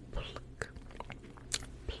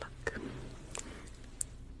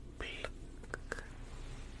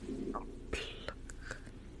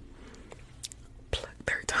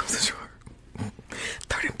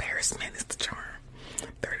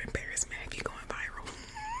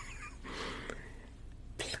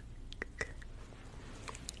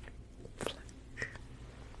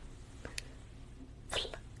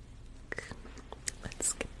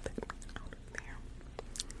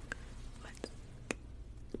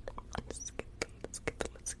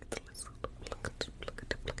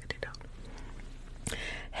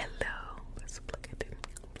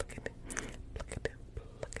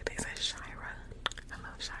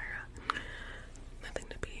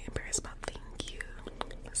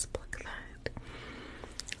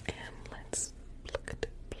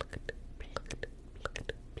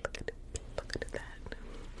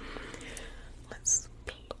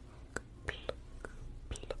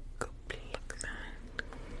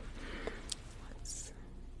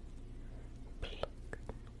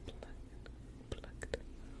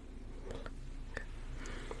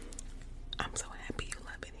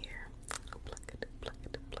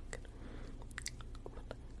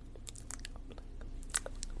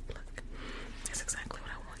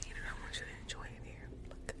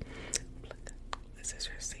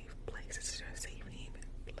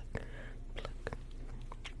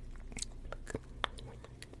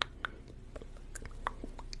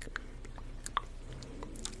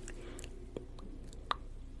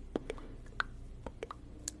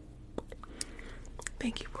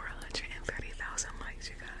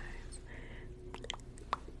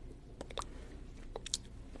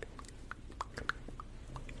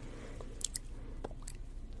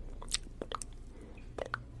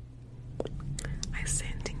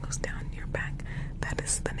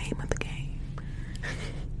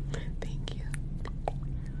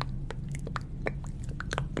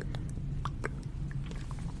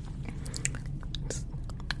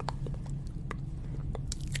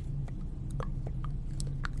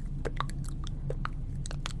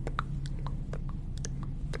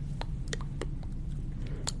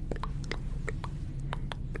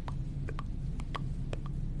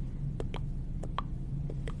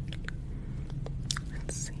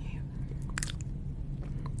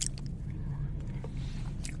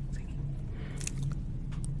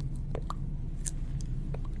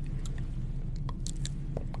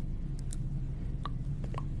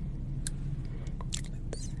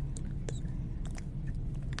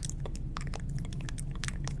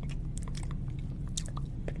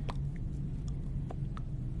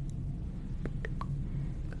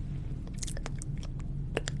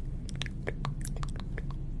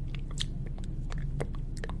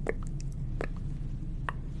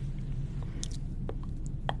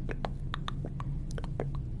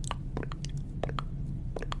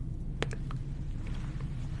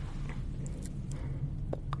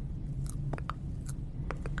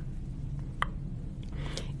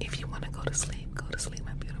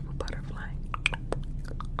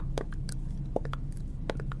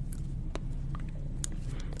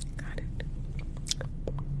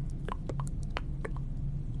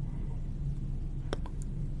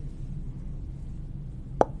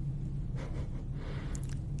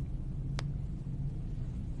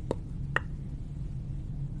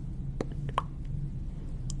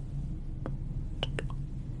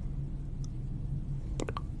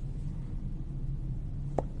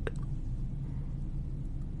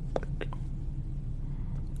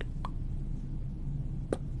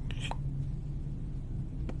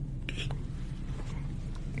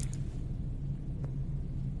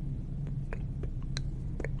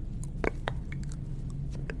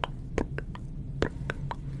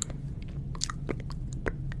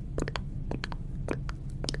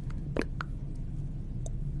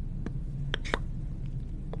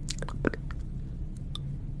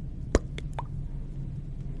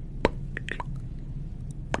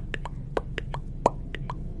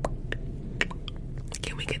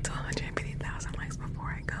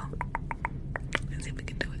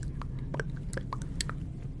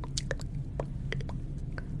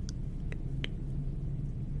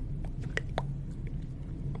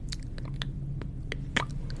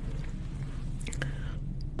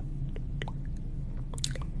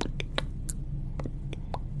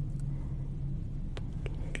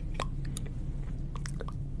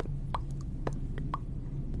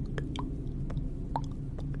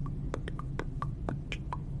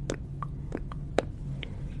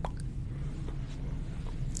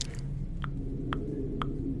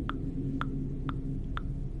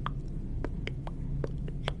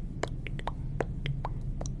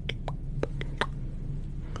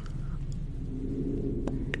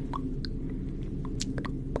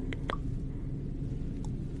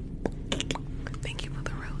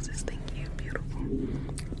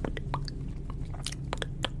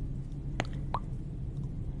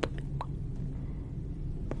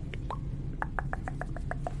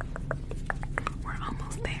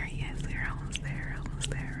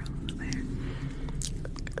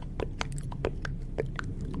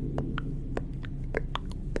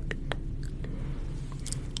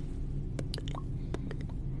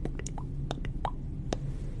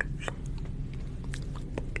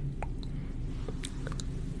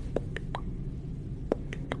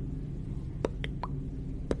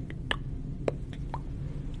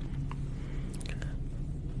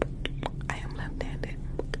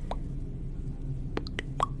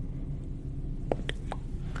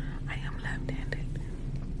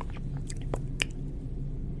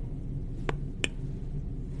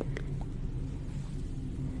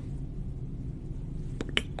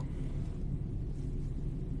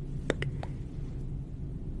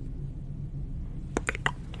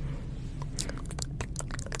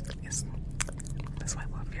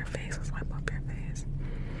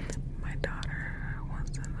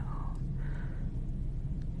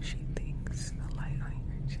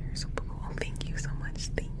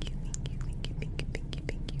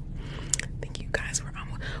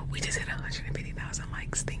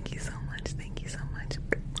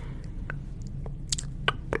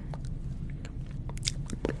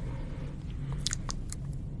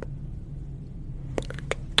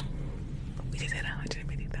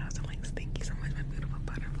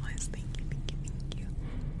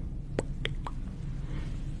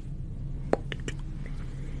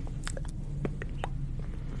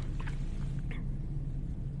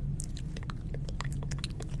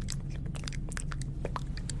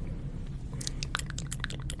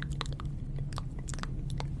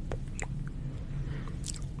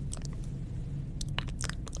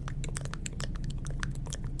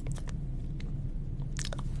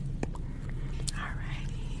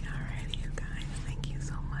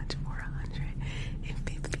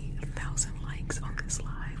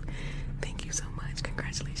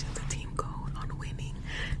 congratulations to Team Gold on winning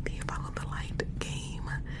the Follow the Light game.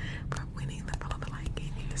 For winning the Follow the Light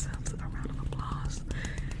game, give yourselves a round of applause.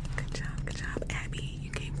 Good job, Abby.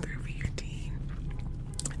 You came through for your team.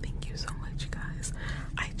 Thank you so much, you guys.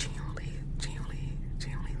 I genuinely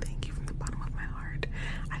thank you from the bottom of my heart.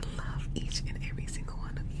 I love each and every single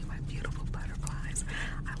one of you, my beautiful butterflies.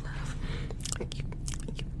 I love you.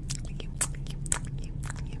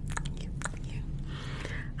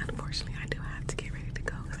 Unfortunately, I do have to get ready to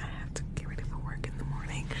go because I have to get ready for work in the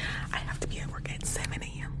morning. I have to be at work at 7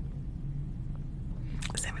 a.m.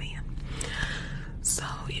 7 a.m. So,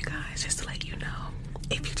 you guys, just to let you know,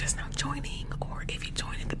 if you're just now joining, or if you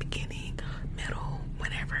joined at the beginning, middle,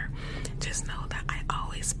 whenever, just know that I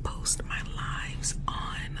always post my lives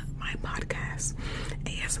on my podcast,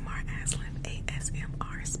 ASMR Aslin,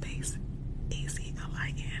 ASMR space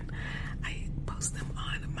AZLIN. I post them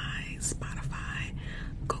on my Spotify,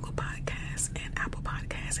 Google Podcasts, and Apple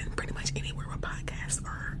Podcasts, and pretty much anywhere where podcasts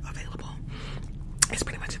are available. It's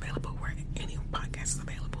pretty much available where any podcast is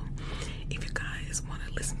available. If you guys want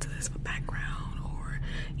to listen to this for background, or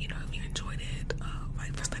if you enjoyed it,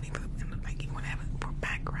 like for studying, like you want to have it for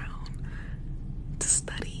background to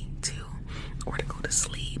study too, or to go to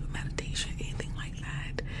sleep, meditation, anything like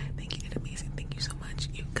that, then you did amazing. Thank you so much.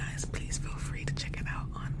 You guys, please feel free to check it out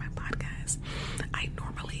on my podcast. I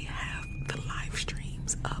normally have the live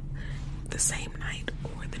streams up the same night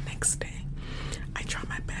or the next day. I try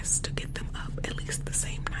my best to get them up at least the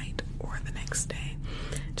same night or the next day,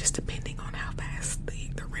 just depending on how fast the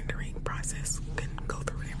rendering process can go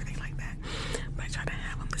through and everything like that. But I try to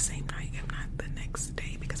have them the same night, if not the next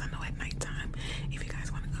day, because I know at nighttime, if you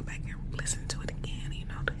guys want to go back and listen to it again,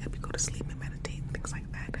 to help you go to sleep and meditate and things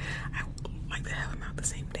like that, I like to have them out the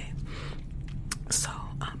same day. So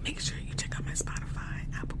make sure you check out my Spotify,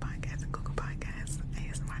 Apple Podcasts, and Google Podcasts,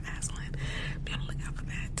 ASMR Aslin. Be on the lookout for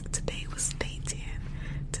that. Today was day 10.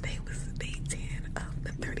 Today was day 10 of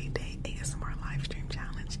the 30-day ASMR live stream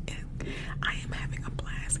challenge, and I am having a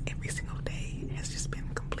blast. Every single day has just been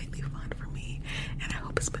completely fun for me, and I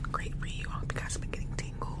hope it's been great for you. I hope you guys have been getting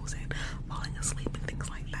tingles and falling asleep and things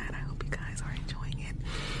like that. I hope you guys are enjoying it.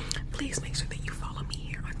 Please make sure that you follow me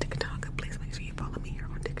here on TikTok. Please make sure you follow me here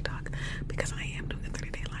on TikTok, because I am doing a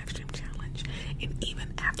 30-day live stream challenge, and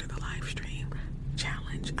even after the live stream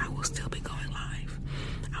challenge, I will still be going live.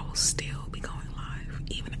 I will still be going live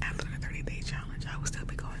even after the 30-day challenge. I will still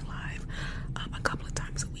be going live a couple of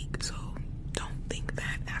times a week. So don't think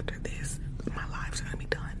that after this my lives are gonna be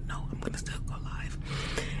done. No, I'm gonna still go live,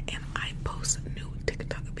 and I post new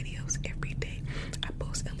TikTok videos every day. I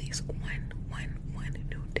post at least one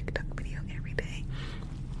new TikTok video every day.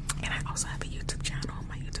 And I also have a YouTube channel.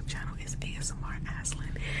 My YouTube channel is ASMR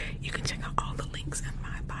Aslin. You can check out all the links in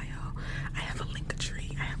my bio. I have a link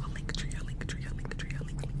tree. I have a link tree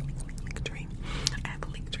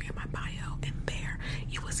in my bio, and there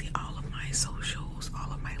you will see all of my socials,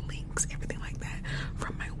 all of my links, everything like that,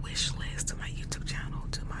 from my wish list to my YouTube channel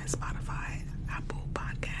to my Spotify, Apple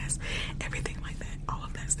Podcasts, everything like that. All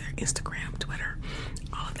of that's there. Instagram, Twitter,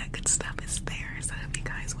 all of that good stuff is there. So if you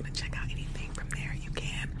guys want to check out anything from there, you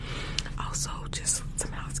can. Also, just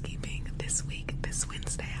some housekeeping. This week, this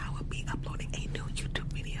Wednesday, I will be uploading a new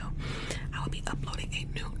YouTube video. I will be uploading a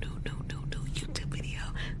new YouTube video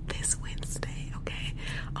this Wednesday, okay?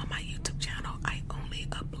 On my YouTube channel, I only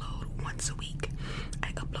upload once a week.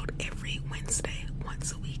 I upload every Wednesday,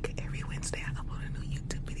 once a week. Every Wednesday, I upload a new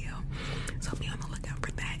YouTube video. So be on the lookout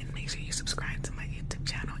for that, and make sure you subscribe to my YouTube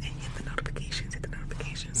channel and hit the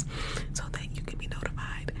notifications so that you can be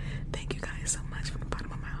notified. Thank you guys so much from the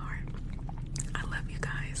bottom of my heart. I love you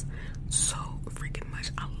guys so freaking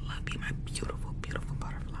much. I love you, my beautiful, beautiful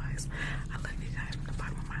butterflies. I love you guys from the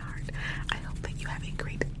bottom of my heart. I hope that you have a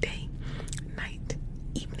great